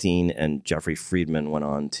 Rob Epstein and Jeffrey Friedman, went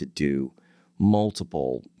on to do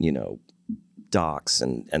multiple, docs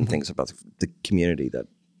and things about the community that,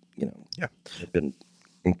 have been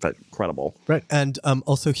incredible. Right. And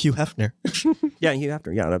also Hugh Hefner. Yeah, Hugh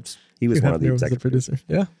Hefner. Yeah, he was Hugh one of the Hefner was executive producers.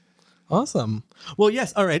 Yeah. Awesome. Well,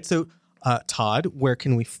 yes. All right. So, Todd, where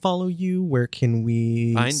can we follow you? Where can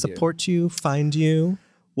we support you, find you?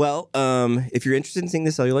 Well, if you're interested in seeing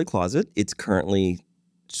the Celluloid Closet, it's currently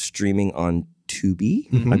streaming on Tubi,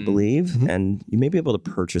 I believe, and you may be able to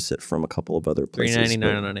purchase it from a couple of other places.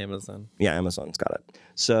 $3.99 on Amazon. Yeah, Amazon's got it.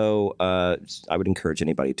 So I would encourage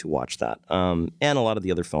anybody to watch that. And a lot of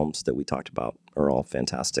the other films that we talked about are all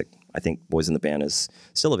fantastic. I think Boys in the Band is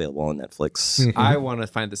still available on Netflix. I want to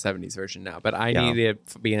find the 70s version now, but I need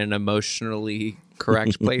to be in an emotionally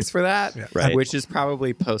correct place for that, Right. which is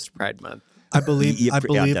probably post-Pride Month. I believe that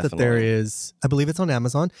there definitely. is. I believe it's on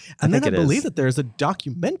Amazon, and then I think it believe is. that there's a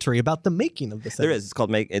documentary about the making of the. There is. It's called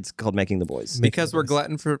Making the Boys. Because we're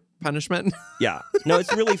glutton for punishment. Yeah. No,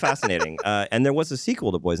 it's really fascinating. And there was a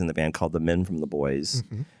sequel to Boys in the Band called The Men from the Boys.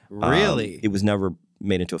 Really? It was never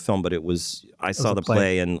made into a film, but I saw the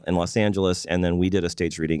play in Los Angeles, and then we did a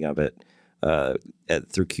stage reading of it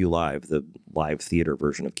through Q Live, the live theater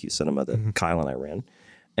version of Q Cinema that Kyle and I ran.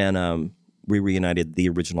 And we reunited the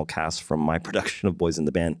original cast from my production of Boys in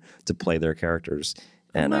the Band to play their characters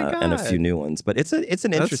and a few new ones. But it's an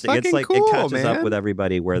interesting. It's like cool, it catches up man. with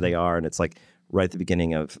everybody where they are, and it's like right at the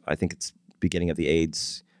beginning of beginning of the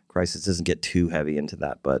AIDS crisis. It doesn't get too heavy into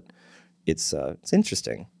that, but it's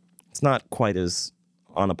interesting. It's not quite as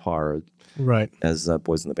on a par as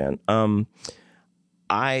Boys in the Band.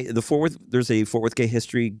 There's a Fort Worth Gay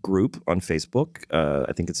History group on Facebook.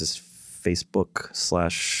 I think it's just Facebook/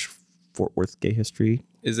 Fort Worth Gay History.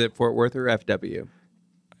 Is it Fort Worth or FW?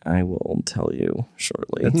 I will tell you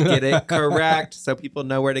shortly. Let's get it correct so people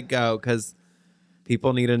know where to go, because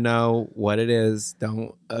people need to know what it is.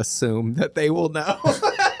 Don't assume that they will know.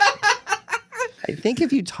 I think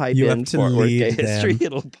if you type You in have to Fort Worth Gay lead them. History,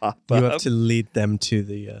 it'll pop up. You have to lead them to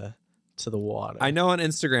the water. I know on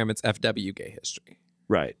Instagram it's FW Gay History.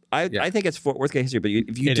 Right. I think it's Fort Worth Gay History, but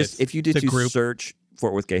if you search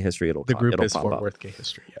Fort Worth Gay History, it'll the group it'll is pop Fort up. Worth Gay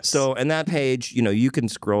History. Yes. So, and that page, you can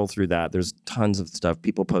scroll through that. There's tons of stuff.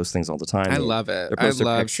 People post things all the time. I love it. They I post their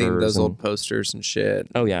love seeing pictures those and- old posters and shit.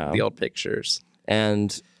 Oh yeah, The old pictures.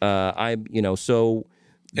 and so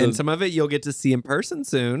And some of it you'll get to see in person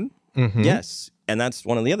soon. yes, and that's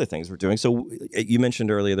one of the other things we're doing. So you mentioned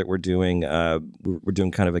earlier that we're doing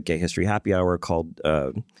kind of a gay history happy hour called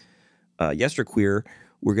Yesterqueer.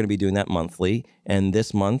 We're going to be doing that monthly, and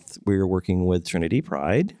this month we're working with Trinity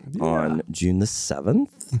Pride on June the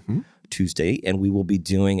 7th, Tuesday, and we will be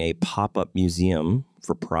doing a pop-up museum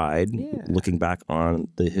for Pride, looking back on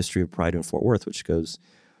the history of Pride in Fort Worth, which goes,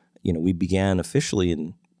 we began officially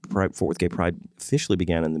in Fort Worth Gay Pride officially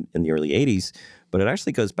began in the early 80s, but it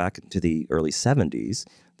actually goes back into the early 70s.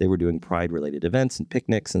 They were doing Pride-related events and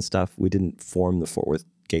picnics and stuff. We didn't form the Fort Worth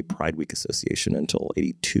Gay Pride Week Association until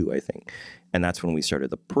 82, I think. And that's when we started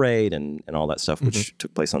the parade and all that stuff, which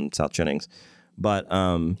took place on South Jennings. But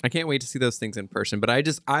I can't wait to see those things in person. But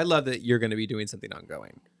I love that you're going to be doing something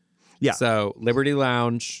ongoing. Yeah. So Liberty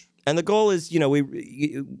Lounge. And the goal is,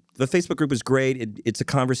 the Facebook group is great. It's a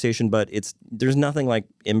conversation, but there's nothing like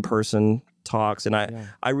in-person talks. And I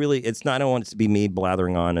don't want it to be me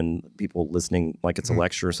blathering on and people listening like it's a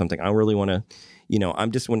lecture or something. I really want to,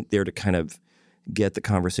 I'm just there to kind of get the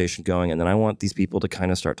conversation going. And then I want these people to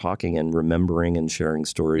kind of start talking and remembering and sharing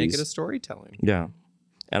stories. Make it a storytelling. Yeah.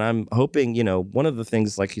 And I'm hoping, one of the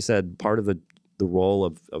things, like you said, part of the role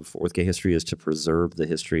of Fort Worth Gay History is to preserve the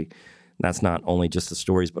history. And that's not only just the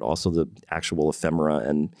stories, but also the actual ephemera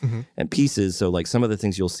and pieces. So like some of the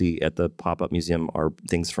things you'll see at the pop-up museum are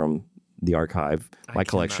things from the archive, my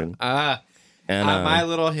collection. And my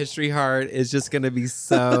little history heart is just going to be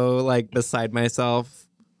so like beside myself.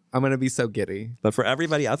 I'm going to be so giddy. But for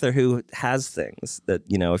everybody out there who has things that,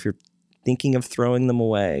 if you're thinking of throwing them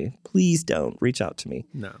away, please don't reach out to me.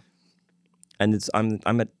 No. And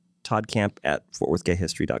I'm at Todd Camp at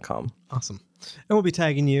FortWorthGayHistory.com. Awesome. And we'll be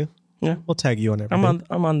tagging you. Yeah. We'll tag you on everything.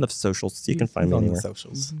 I'm on the socials. So you can find me on anywhere. the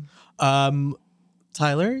socials.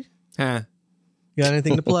 Tyler, Huh. you got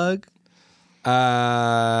anything to plug?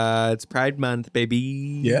 It's Pride Month,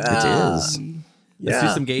 baby. Yeah. It is. Let's do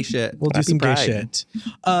some gay shit. We'll do Happy some gay Pride. shit.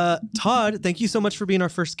 Todd, thank you so much for being our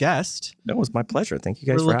first guest. It was my pleasure. Thank you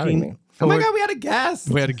guys We're for having looking me. Oh my forward- God, we had a guest.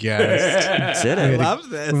 We had a guest. Did I it? love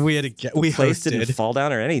this. we had a guest. We Place didn't hosted. fall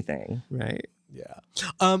down or anything. Right. Yeah.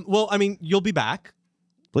 Well, I mean, you'll be back.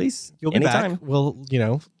 Please. You'll be Anytime. back. Well,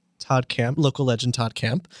 Todd Camp, local legend Todd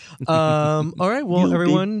Camp. All right. Well, You'll be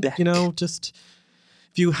everyone, back. just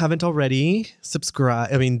if you haven't already, subscribe.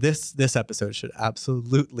 I mean, this episode should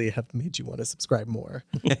absolutely have made you want to subscribe more.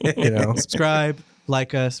 Subscribe,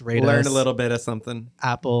 like us, rate us. Learn a little bit of something.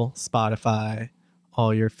 Apple, Spotify,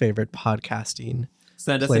 all your favorite podcasting.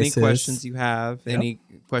 Send us places. any questions you have, any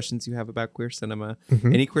questions you have about queer cinema,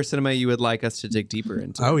 any queer cinema you would like us to dig deeper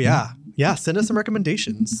into. Oh, yeah. Yeah. Send us some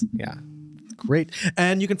recommendations. Yeah. Great.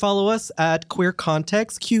 And you can follow us at Queer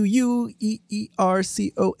Context,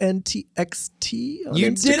 QUEERCONTXT. On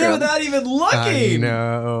You Instagram. did it without even looking. I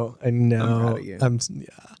know. I'm proud of you.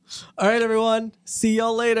 Yeah. All right, everyone. See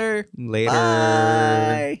y'all later. Later.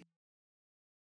 Bye.